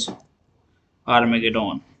name is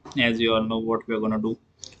Armageddon. As you all know what we are going to do.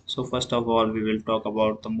 So first of all we will talk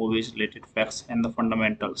about the movie's related facts and the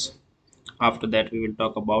fundamentals. After that we will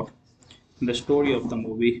talk about the story of the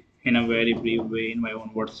movie in a very brief way in my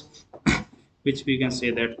own words, which we can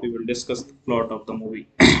say that we will discuss the plot of the movie.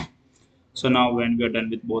 So now when we are done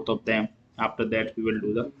with both of them, after that we will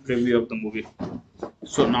do the review of the movie.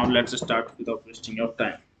 So now let's start without wasting your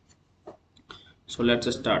time. So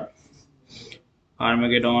let's start.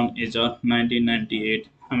 Armageddon is a 1998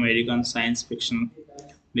 American science fiction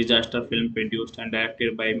disaster film produced and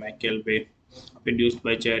directed by Michael Bay, produced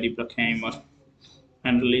by Jerry Bruckheimer,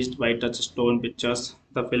 and released by Touchstone Pictures.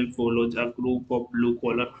 The film follows a group of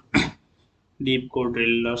blue-collar, deep-core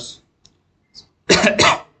drillers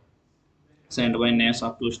sent by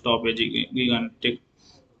NASA to stop a gigantic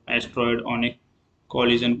asteroid on a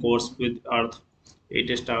collision course with Earth.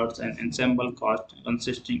 It stars an ensemble cast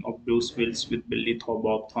consisting of Bruce Willis with Billy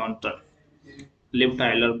Thornton, Liv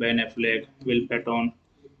Tyler, Ben Affleck, Will Patton,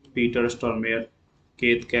 Peter Stormare,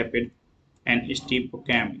 Keith Capid, and Steve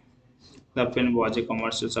Buscemi. The film was a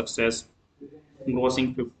commercial success,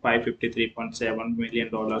 grossing $553.7 million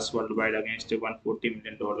worldwide against a $140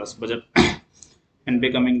 million budget, and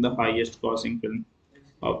becoming the highest grossing film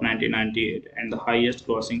of 1998 and the highest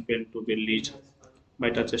grossing film to be released by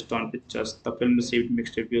Touchstone Pictures. The film received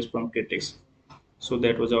mixed reviews from critics. So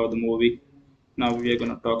that was all the movie. Now we are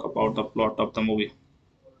going to talk about the plot of the movie.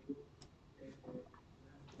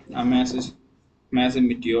 A massive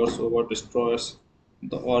meteors over destroys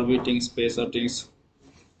the orbiting space settings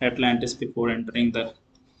Atlantis before entering the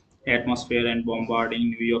atmosphere and bombarding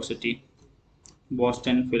New York City,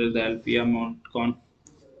 Boston, Philadelphia, Montcon,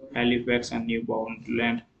 Halifax, and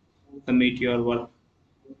Newfoundland. The meteor were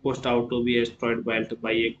pushed out to be asteroid belt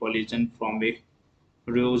by a collision from a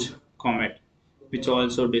Rouge comet, which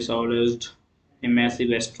also dislodged a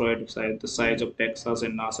massive asteroid the size of Texas,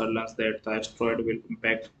 and NASA learns that the asteroid will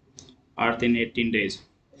impact Earth in 18 days,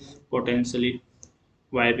 potentially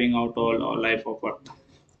wiping out all life of Earth.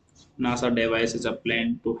 NASA devises a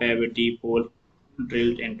plan to have a deep hole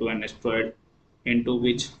drilled into an asteroid, into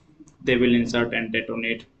which they will insert and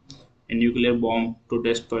detonate a nuclear bomb to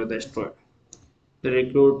destroy the asteroid. They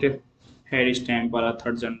recruit Harry Stamper, a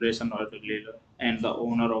third generation oil driller and the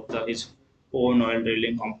owner of his own oil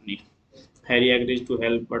drilling company. Harry agrees to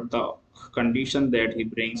help, but the condition that he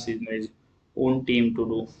brings his own team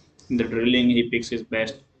to do the drilling. He picks his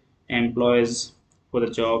best employees for the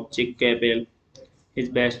job: Chick Capel, his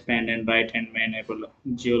best friend and right-hand man,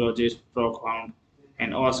 geologist Brock Hound,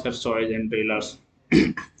 and Oscar Soys and drillers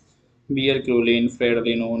Beer Crewlin, Fred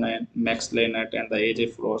Lynn, and Max Leonard, and the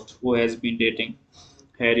AJ Frost, who has been dating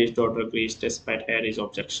Harry's daughter Grace despite Harry's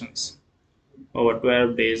objections. Over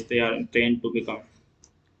 12 days, they are trained to become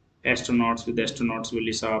astronauts with astronauts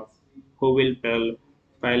Willis, who will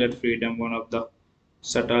pilot Freedom, one of the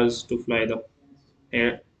shuttles, to fly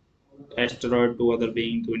the asteroid to other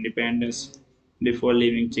being to independence. Before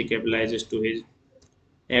leaving, Chick apologizes to his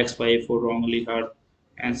ex-wife for wrongly hurt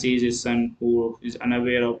and sees his son, who is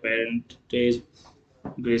unaware of parentage.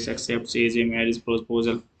 Grace accepts AJ marriage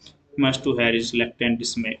proposal, much to Harry's reluctant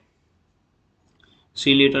dismay.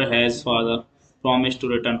 She later has father promised to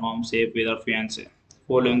return home safe with her fiancé.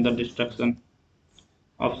 Following the destruction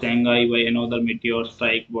of Shanghai by another meteor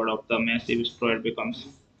strike, word of the massive asteroid becomes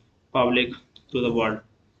public to the world.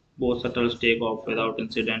 Both shuttles take off without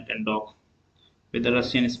incident and dock with the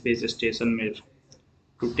Russian space station Mir.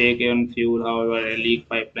 To take on fuel, however, a leak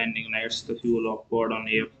pipeline ignites the fuel off board on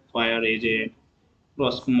a fire. AJ and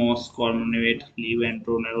Roscosmos Cormonate leave and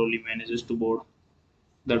only manages to board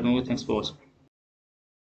the movie. Thanks for watching.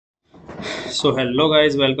 So hello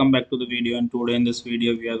guys, welcome back to the video, and today in this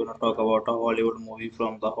video we are going to talk about a Hollywood movie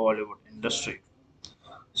from the Hollywood industry.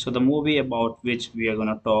 So the movie about which we are going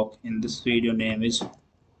to talk in this video name is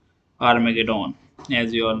Armageddon.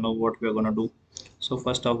 As you all know what we are going to do. So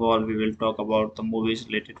first of all we will talk about the movie's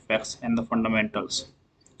related facts and the fundamentals.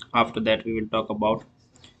 After that we will talk about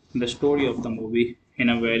the story of the movie in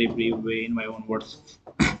a very brief way in my own words,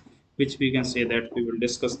 which we can say that we will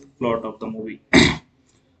discuss the plot of the movie.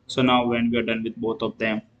 So now when we are done with both of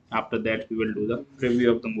them, after that we will do the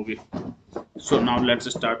review of the movie. So now let's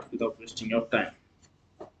start without wasting your time.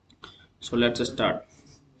 So let's start.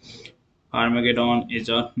 Armageddon is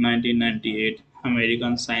a 1998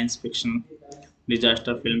 American science fiction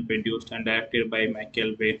disaster film produced and directed by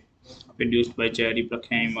Michael Bay, produced by Jerry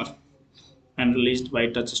Bruckheimer, and released by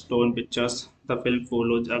Touchstone Pictures. The film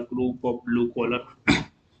follows a group of blue-collar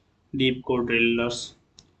deep core drillers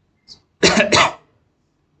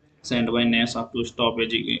sent by NASA to stop a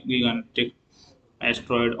gigantic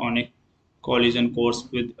asteroid on a collision course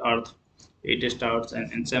with Earth. It stars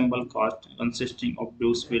an ensemble cast consisting of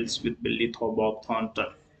Bruce Willis with Billy Bob Thornton,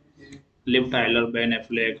 Liv Tyler, Ben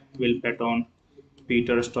Affleck, Will Patton,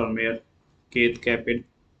 Peter Stormare, Keith Capid,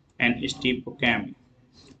 and Steve Buscemi.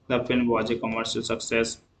 The film was a commercial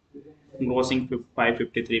success, grossing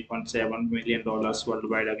 $553.7 million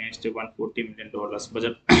worldwide against a $140 million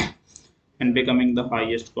budget, and becoming the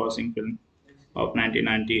highest grossing film of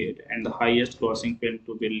 1998 and the highest grossing film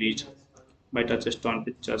to be released by Touchstone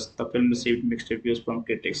Pictures. The film received mixed reviews from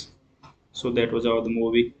critics. So that was all the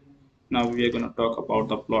movie. Now we are going to talk about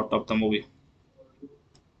the plot of the movie.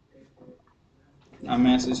 A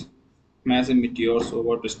massive meteors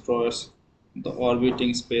over destroys the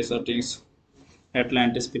orbiting space settings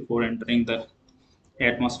Atlantis before entering the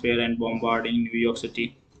atmosphere and bombarding New York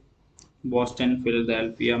City, Boston,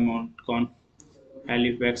 Philadelphia, Montcon,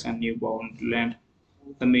 Halifax, and Newfoundland.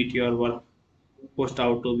 The meteor were pushed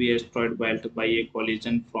out to be asteroid belt by a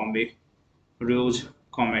collision from a Rouge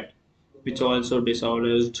comet, which also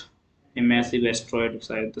dislodged a massive asteroid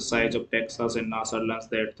the size of Texas, and NASA learns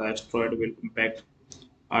that the asteroid will impact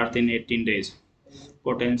Earth in 18 days,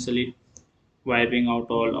 potentially wiping out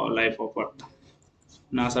all our life of Earth.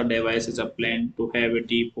 NASA devises a plan to have a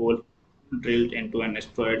deep hole drilled into an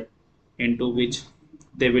asteroid into which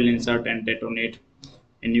they will insert and detonate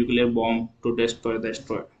a nuclear bomb to destroy the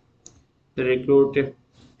asteroid. They recruit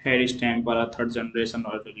Harry Stamper, a third generation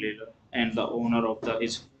oil driller and the owner of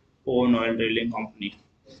his own oil drilling company.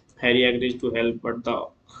 Harry agrees to help, but the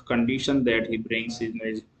condition that he brings in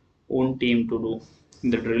his own team to do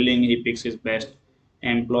the drilling. He picks his best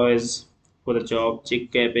employees for the job: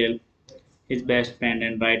 Chick Capel, his best friend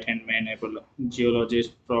and right-hand man, able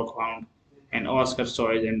geologist Brock Hound, and Oscar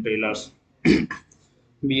Choice and drillers.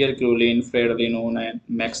 Beer Crewlin, Fred Reno, and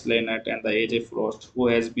Max Leonard, and the AJ Frost, who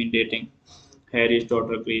has been dating Harry's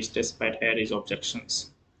daughter Grace despite Harry's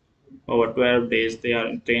objections. Over 12 days, they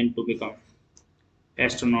are trained to become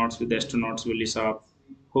astronauts with astronauts Willis,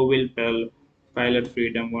 who will pilot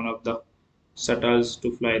Freedom, one of the shuttles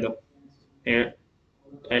to fly the air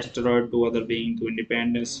asteroid to other being to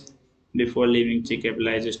independence. Before leaving, Chick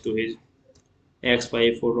apologizes to his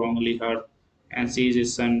ex-wife for wrongly her and sees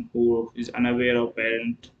his son, who is unaware of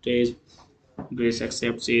parentage. Grace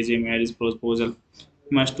accepts AJ Mary's proposal,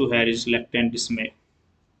 much to Harry's reluctant dismay.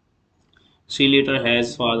 She later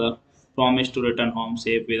has father promised to return home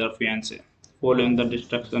safe with her fiance. Following the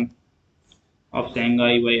destruction of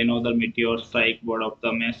Shanghai by another meteor strike, word of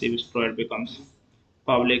the massive asteroid becomes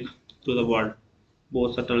public to the world.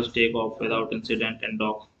 Both shuttles take off without incident and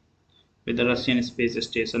dock with the Russian space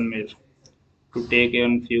station Mir. To take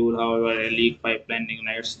on fuel, however, a leak pipeline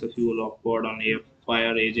ignites the fuel of board on air.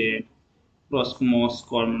 Fire AJ and Roscosmos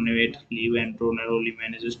Cormonate leave and narrowly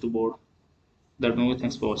manages to board the new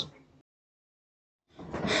explosion.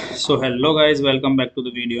 So hello guys, welcome back to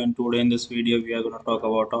the video, and today in this video we are going to talk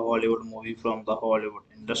about a Hollywood movie from the Hollywood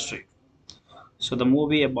industry. So the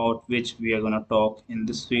movie about which we are going to talk in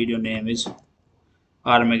this video name is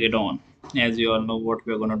Armageddon. As you all know what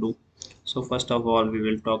we are going to do. So first of all we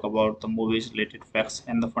will talk about the movie's related facts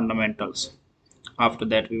and the fundamentals. After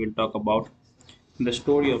that we will talk about the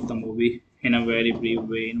story of the movie in a very brief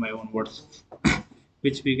way in my own words,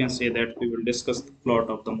 which we can say that we will discuss the plot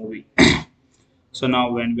of the movie. So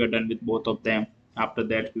now when we are done with both of them, after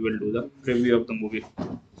that we will do the review of the movie.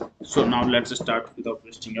 So now let's start without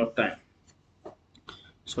wasting your time.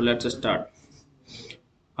 So let's start.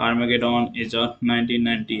 Armageddon is a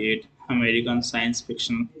 1998 American science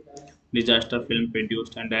fiction disaster film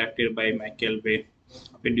produced and directed by Michael Bay,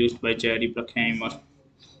 produced by Jerry Bruckheimer,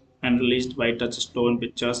 and released by Touchstone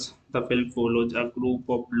Pictures. The film follows a group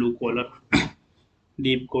of blue-collar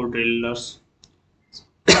deep core drillers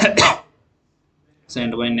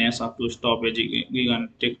sent by NASA to stop a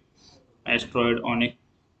gigantic asteroid on a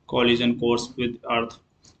collision course with Earth.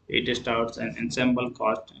 It stars an ensemble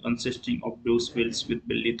cast consisting of Bruce Willis with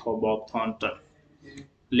Billy Bob Thornton,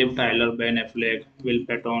 Liv Tyler, Ben Affleck, Will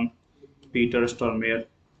Patton, Peter Stormare,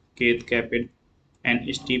 Keith Capid,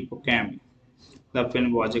 and Steve Buscemi. The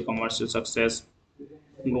film was a commercial success,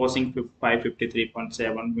 grossing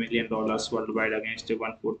 $553.7 million worldwide against a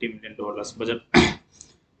 $140 million budget,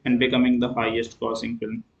 and becoming the highest grossing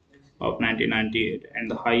film of 1998 and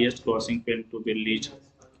the highest grossing film to be released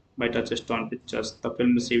by Touchstone Pictures. The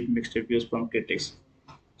film received mixed reviews from critics.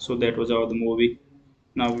 So that was all the movie.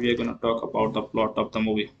 Now we are going to talk about the plot of the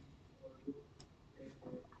movie.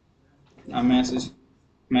 A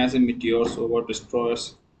massive meteor over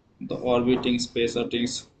destroys the orbiting space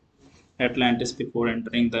settings Atlantis before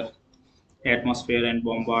entering the atmosphere and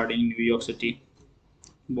bombarding New York City,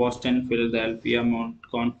 Boston, Philadelphia,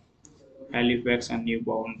 Montclair, Halifax, and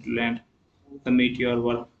Newfoundland. The meteor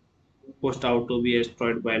were pushed out to be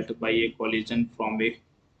asteroid belt by a collision from a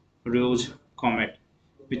Rouge comet,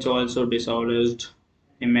 which also dislodged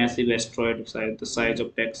a massive asteroid the size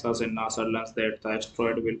of Texas, and NASA learns that the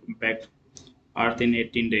asteroid will impact Earth in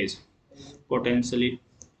 18 days, potentially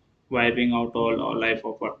wiping out all our life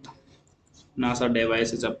of Earth. NASA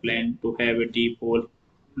devises a plan to have a deep hole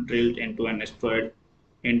drilled into an asteroid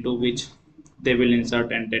into which they will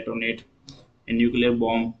insert and detonate a nuclear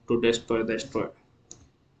bomb to destroy the asteroid.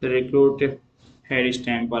 They recruit Harry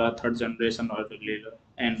Stamper, a third generation oil driller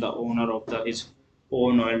and the owner of his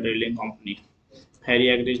own oil drilling company. Harry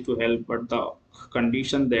agrees to help, but the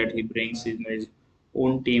condition that he brings in his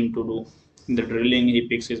own team to do the drilling. He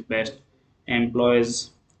picks his best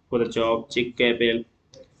employees for the job: Chick Capel,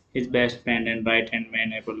 his best friend and right-hand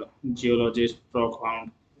man, able geologist Brock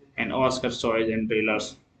Hound, and Oscar Choice and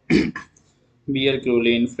drillers. Beer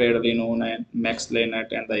Crewlin, Fred Reno, and Max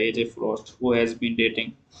Leonard, and the AJ Frost, who has been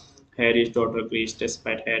dating Harry's daughter Grace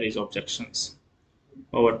despite Harry's objections.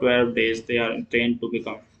 Over 12 days, they are trained to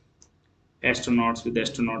become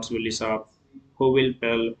astronauts Willis, who will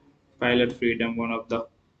pilot Freedom, one of the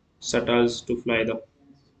shuttles to fly the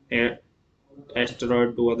air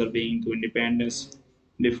asteroid to other being to independence.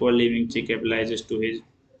 Before leaving, Chick apologizes to his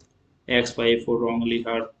ex-wife for wrongly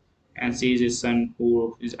her and sees his son,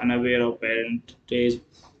 who is unaware of parentage.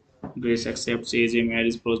 Grace accepts AJ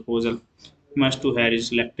Mary's proposal, much to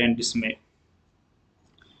Harry's reluctant dismay.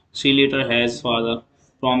 She later has father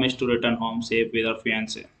promised to return home safe with her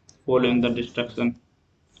fiance. Following the destruction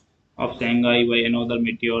of Shanghai by another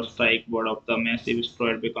meteor strike, word of the massive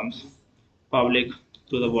asteroid becomes public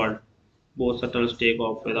to the world. Both shuttles take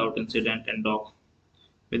off without incident and dock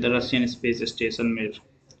with the Russian space station Mir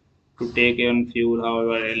to take on fuel.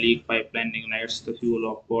 However, a leak pipeline ignites the fuel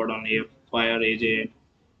of board on air. Fire AJ and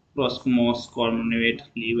Roscosmos Cormonate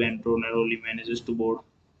leave and narrowly manages to board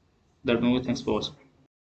the new things first.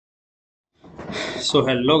 So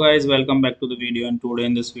hello guys, welcome back to the video, and today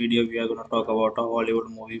in this video we are going to talk about a Hollywood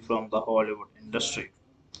movie from the Hollywood industry.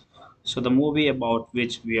 So the movie about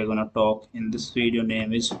which we are going to talk in this video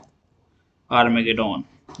name is Armageddon.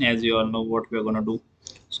 As you all know what we are going to do.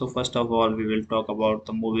 So first of all we will talk about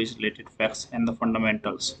the movie's related facts and the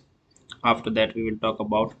fundamentals. After that we will talk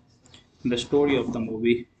about the story of the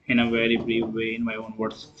movie in a very brief way in my own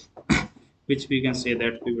words, which we can say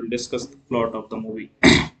that we will discuss the plot of the movie.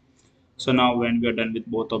 So now when we are done with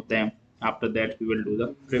both of them, after that we will do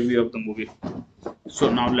the review of the movie.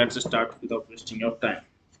 So now let's start without wasting your time.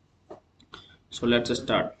 So let's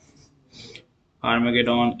start.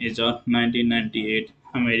 Armageddon is a 1998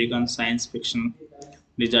 American science fiction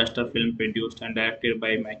disaster film produced and directed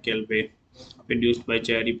by Michael Bay, produced by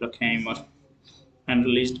Jerry Bruckheimer, and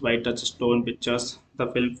released by Touchstone Pictures. The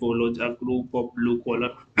film follows a group of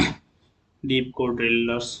blue-collar, deep-core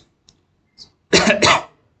drillers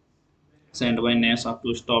sent by NASA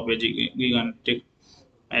to stop a gigantic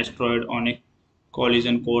asteroid on a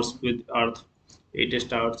collision course with Earth. It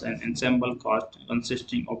stars an ensemble cast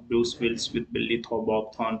consisting of Bruce Willis with Billy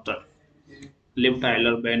Bob Thornton, Liv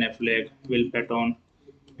Tyler, Ben Affleck, Will Patton,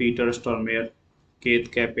 Peter Stormare, Keith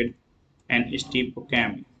Capid, and Steve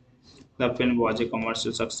Buscemi. The film was a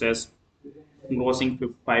commercial success, grossing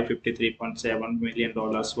 $553.7 million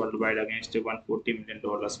worldwide against a $140 million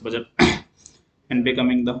budget, and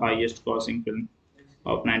becoming the highest grossing film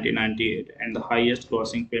of 1998 and the highest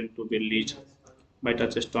grossing film to be released by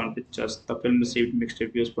Touchstone Pictures. The film received mixed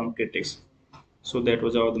reviews from critics. So that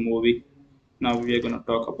was all the movie. Now we are going to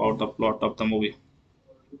talk about the plot of the movie.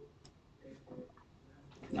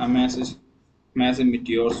 A massive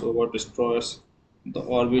meteors over destroys the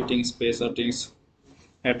orbiting space settings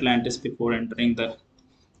Atlantis before entering the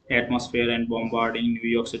atmosphere and bombarding New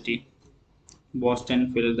York City,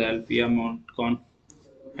 Boston, Philadelphia, Montclair,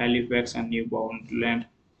 Halifax, and Newfoundland.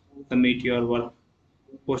 The meteor were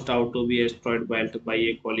pushed out to be asteroid belt by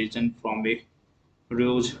a collision from a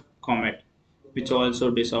Rouge comet, which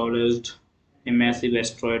also dislodged a massive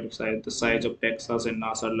asteroid the size of Texas, and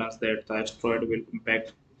NASA learns that the asteroid will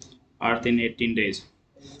impact Earth in 18 days,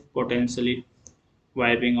 potentially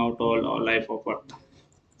wiping out all life of Earth.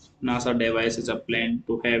 NASA devises a plan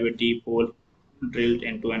to have a deep hole drilled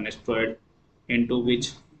into an asteroid, into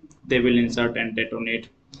which they will insert and detonate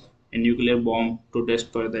a nuclear bomb to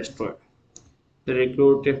destroy the asteroid. They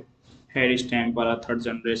recruit Harry Stamper, a third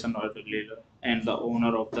generation oil driller and the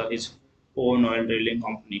owner of his own oil drilling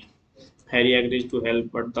company. Harry agrees to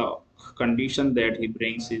help, but the condition that he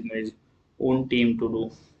brings his own team to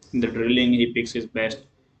do the drilling. He picks his best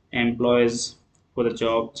employees for the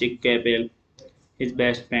job: Chick Capel, his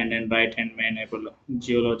best friend and right-hand man, able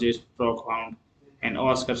geologist Brock Hound, and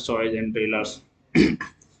Oscar Choice and drillers.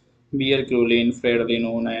 Beer Crewlin, Fredly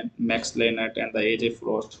known as Max Leonard, and the AJ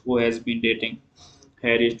Frost, who has been dating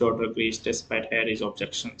Harry's daughter Grace despite Harry's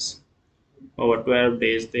objections. Over 12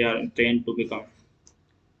 days, they are trained to become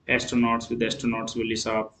astronauts Willis,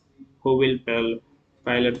 who will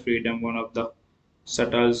pilot Freedom, one of the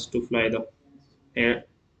shuttles to fly the air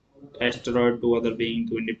asteroid to other being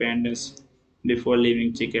to independence. Before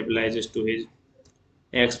leaving, Chick apologizes to his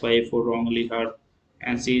ex-wife for wrongly her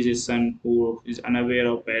and sees his son, who is unaware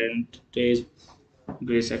of parentage.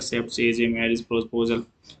 Grace accepts AJ Mary's proposal,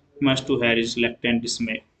 much to Harry's reluctant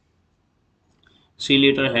dismay. She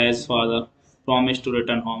later has father promised to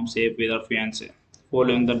return home safe with her fiance.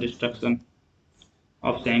 Following the destruction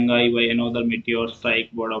of Shanghai by another meteor strike,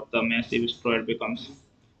 word of the massive asteroid becomes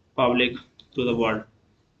public to the world.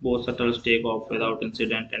 Both shuttles take off without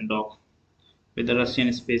incident and dock with the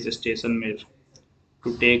Russian space station Mir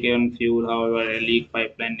to take on fuel. However, a leak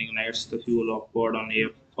pipeline ignites the fuel of board on air.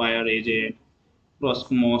 Fire AJ and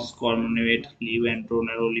Roscosmos Cormonate leave and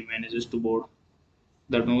narrowly manages to board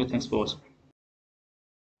the new things first.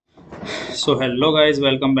 So hello guys,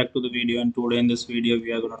 welcome back to the video, and today in this video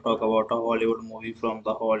we are going to talk about a Hollywood movie from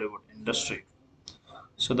the Hollywood industry.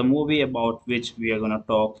 So the movie about which we are going to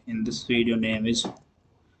talk in this video name is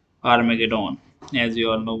Armageddon. As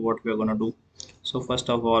you all know what we are going to do. So first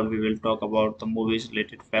of all we will talk about the movie's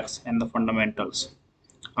related facts and the fundamentals.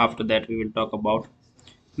 After that we will talk about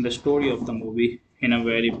the story of the movie in a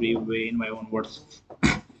very brief way in my own words,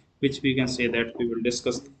 which we can say that we will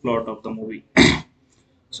discuss the plot of the movie.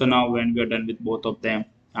 So now when we are done with both of them,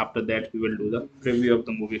 after that we will do the review of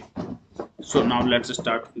the movie. So now let's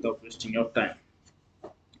start without wasting your time.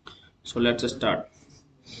 So let's start.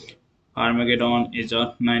 Armageddon is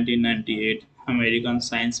a 1998 American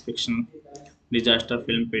science fiction disaster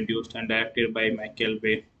film produced and directed by Michael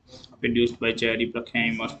Bay, produced by Jerry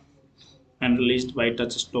Bruckheimer, and released by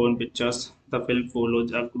Touchstone Pictures. The film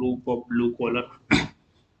follows a group of blue-collar,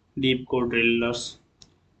 deep-core drillers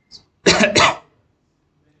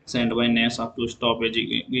sent by NASA to stop a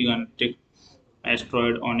gigantic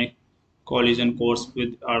asteroid on a collision course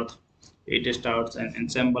with Earth. It stars an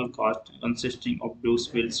ensemble cast consisting of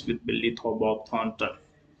Bruce Willis with Billy Bob Thornton,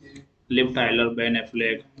 Liv Tyler, Ben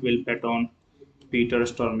Affleck, Will Patton, Peter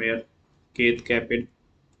Stormare, Keith Capid,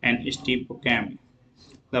 and Steve Buscemi.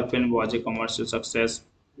 The film was a commercial success,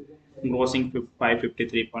 grossing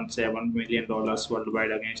 $553.7 million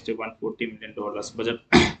worldwide against a $140 million budget,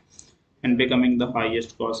 and becoming the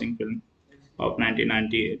highest grossing film of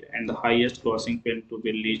 1998 and the highest grossing film to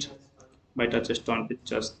be released by Touchstone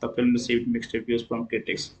Pictures. The film received mixed reviews from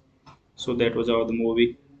critics. So that was all the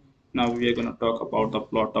movie. Now we are going to talk about the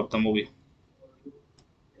plot of the movie.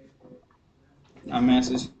 A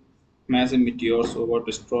massive meteor over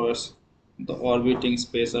destroys the orbiting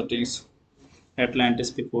space settings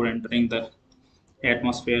Atlantis before entering the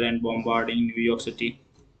atmosphere and bombarding New York City,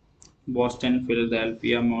 Boston,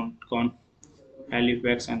 Philadelphia, Montclair,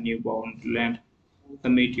 Halifax, and Newfoundland. The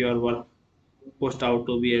meteor was pushed out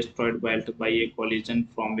to be asteroid belt by a collision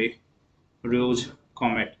from a Rouge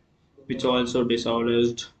comet, which also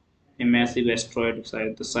dislodged a massive asteroid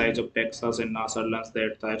the size of Texas, and NASA learns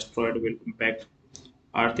that the asteroid will impact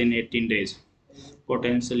Earth in 18 days,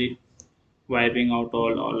 potentially wiping out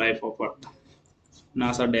all life of Earth.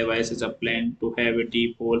 NASA devises a plan to have a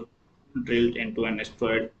deep hole drilled into an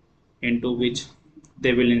asteroid into which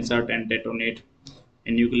they will insert and detonate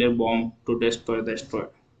a nuclear bomb to destroy the asteroid.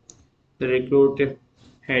 They recruit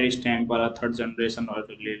Harry Stamper, a third generation oil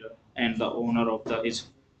driller and the owner of his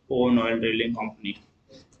own oil drilling company.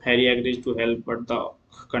 Harry agrees to help, but the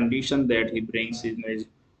condition that he brings his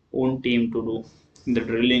own team to do the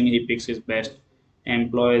drilling. He picks his best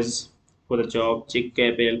employees for the job: Chick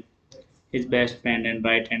Capel, his best friend and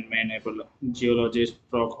right-hand man, able geologist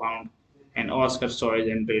Brock Hound, and Oscar Soys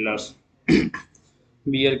and drillers.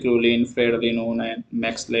 Beer Crewlin, Fredly known as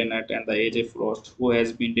Max Leonard, and the AJ Frost, who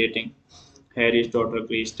has been dating Harry's daughter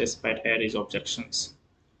Grace despite Harry's objections.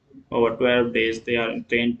 Over 12 days, they are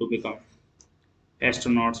trained to become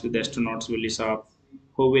astronauts with astronauts Willis,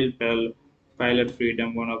 who will pilot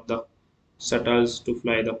Freedom, one of the shuttles, to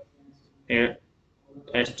fly the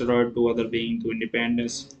asteroid to other being to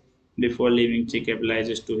independence. Before leaving, Chick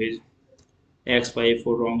apologizes to his ex-wife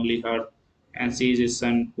for wrongly her and sees his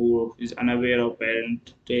son, who is unaware of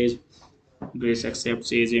parentage. Grace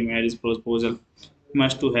accepts AJ marriage proposal,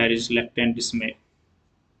 much to Harry's reluctant dismay.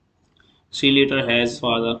 She later has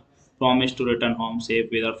father promised to return home safe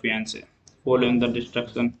with her fiance. Following the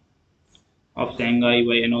destruction of Shanghai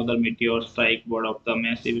by another meteor strike, word of the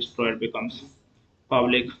massive asteroid becomes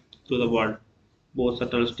public to the world. Both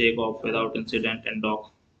shuttles take off without incident and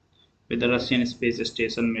dock with the Russian space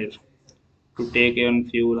station Mir. To take on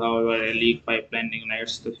fuel, however, a leak pipeline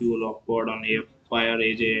ignites the fuel of board on air. Fire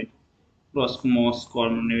AJ and Roscosmos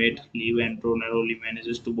culminate, leave and narrowly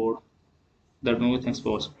manages to board the moving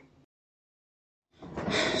explodes.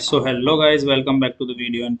 So hello guys, welcome back to the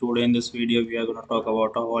video, and today in this video we are going to talk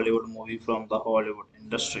about a Hollywood movie from the Hollywood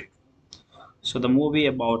industry. So the movie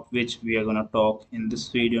about which we are going to talk in this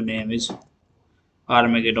video name is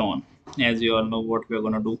Armageddon. As you all know what we are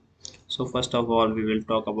going to do. So first of all we will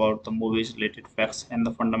talk about the movie's related facts and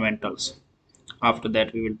the fundamentals. After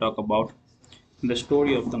that we will talk about the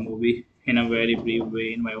story of the movie in a very brief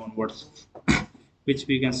way in my own words, which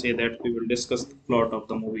we can say that we will discuss the plot of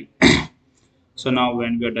the movie. So now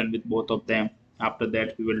when we are done with both of them, after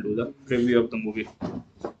that we will do the review of the movie.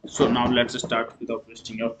 So now let's start without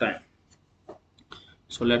wasting your time.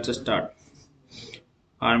 So let's start.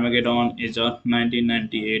 Armageddon is a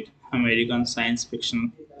 1998 American science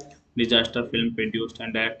fiction disaster film produced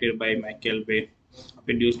and directed by Michael Bay,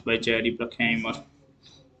 produced by Jerry Bruckheimer,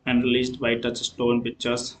 and released by Touchstone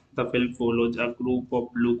Pictures. The film follows a group of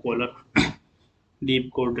blue-collar,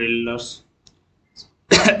 deep-core drillers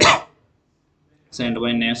sent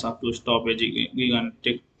by NASA to stop a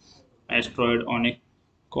gigantic asteroid on a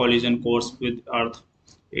collision course with Earth.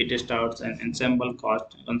 It stars an ensemble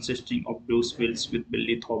cast consisting of Bruce Willis with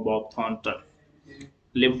Billy Bob Thornton,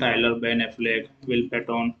 Liv Tyler, Ben Affleck, Will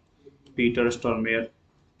Patton, Peter Stormare,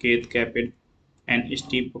 Keith Capid, and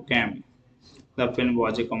Steve Buscemi. The film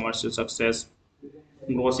was a commercial success,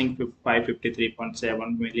 grossing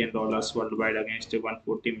 $553.7 million worldwide against a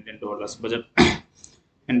 $140 million budget,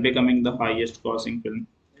 and becoming the highest grossing film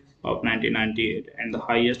of 1998 and the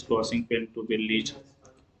highest grossing film to be released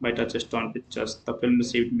by Touchstone Pictures. The film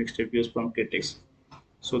received mixed reviews from critics.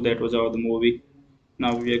 So that was all the movie.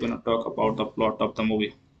 Now we are going to talk about the plot of the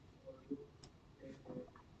movie.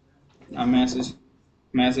 A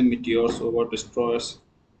massive meteor over destroys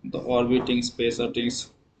the orbiting space settings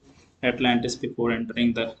Atlantis before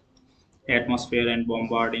entering the atmosphere and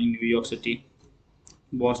bombarding New York City,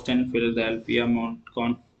 Boston, Philadelphia,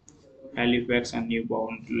 Montclair, Halifax, and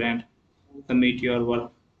Newfoundland. The meteor was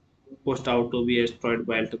pushed out to be asteroid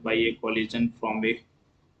belt by a collision from a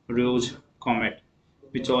Rouge comet,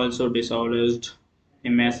 which also dislodged a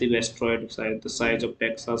massive asteroid the size of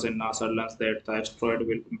Texas, and NASA learns that the asteroid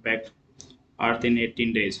will impact Earth in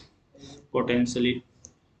 18 days, potentially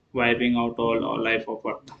wiping out all life of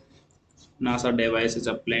Earth. NASA devises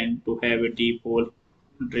a plan to have a deep hole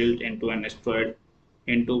drilled into an asteroid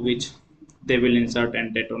into which they will insert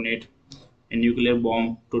and detonate a nuclear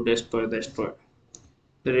bomb to destroy the asteroid.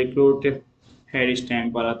 They recruit Harry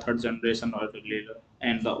Stamper, a third generation oil driller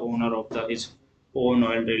and the owner of his own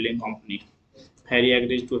oil drilling company. Harry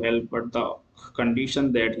agrees to help, but the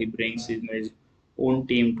condition that he brings his own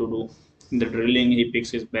team to do the drilling. He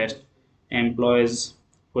picks his best employees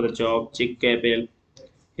for the job: Chick Capel,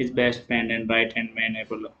 his best friend and right-hand man,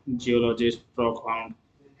 able geologist Brock Hound,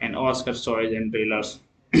 and Oscar Soys and drillers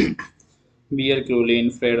Beer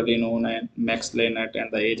Crewlin, Fredly known and Max Leonard,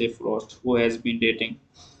 and the AJ Frost, who has been dating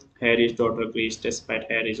Harry's daughter Grace despite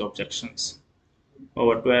Harry's objections.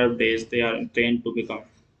 Over 12 days, they are trained to become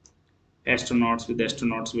astronauts with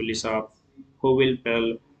astronauts Willis, who will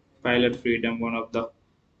pilot Freedom, one of the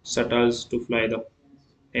shuttles, to fly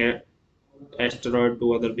the asteroid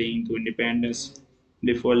to other being to independence.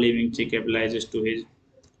 Before leaving, Chick apologizes to his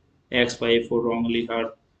ex-wife who wrongly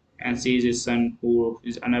hurt and sees his son, who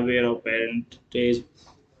is unaware of parentage.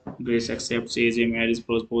 Grace accepts AJ marriage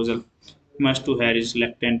proposal, much to Harry's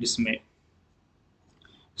reluctant dismay.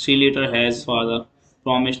 She later has father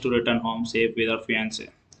promised to return home safe with her fiance.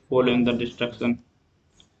 Following the destruction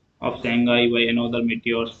of Shanghai by another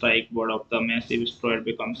meteor strike, word of the massive asteroid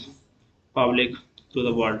becomes public to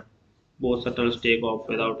the world. Both shuttles take off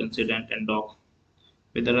without incident and dock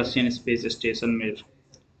with the Russian space station Mir.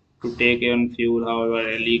 To take on fuel, however,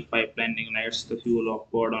 a leak pipeline ignites the fuel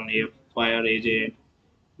off board on air. Fire AJ and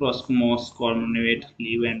Roscosmos Cormonate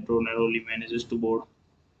leave and narrowly manages to board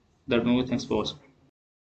the movie. Thanks for watching.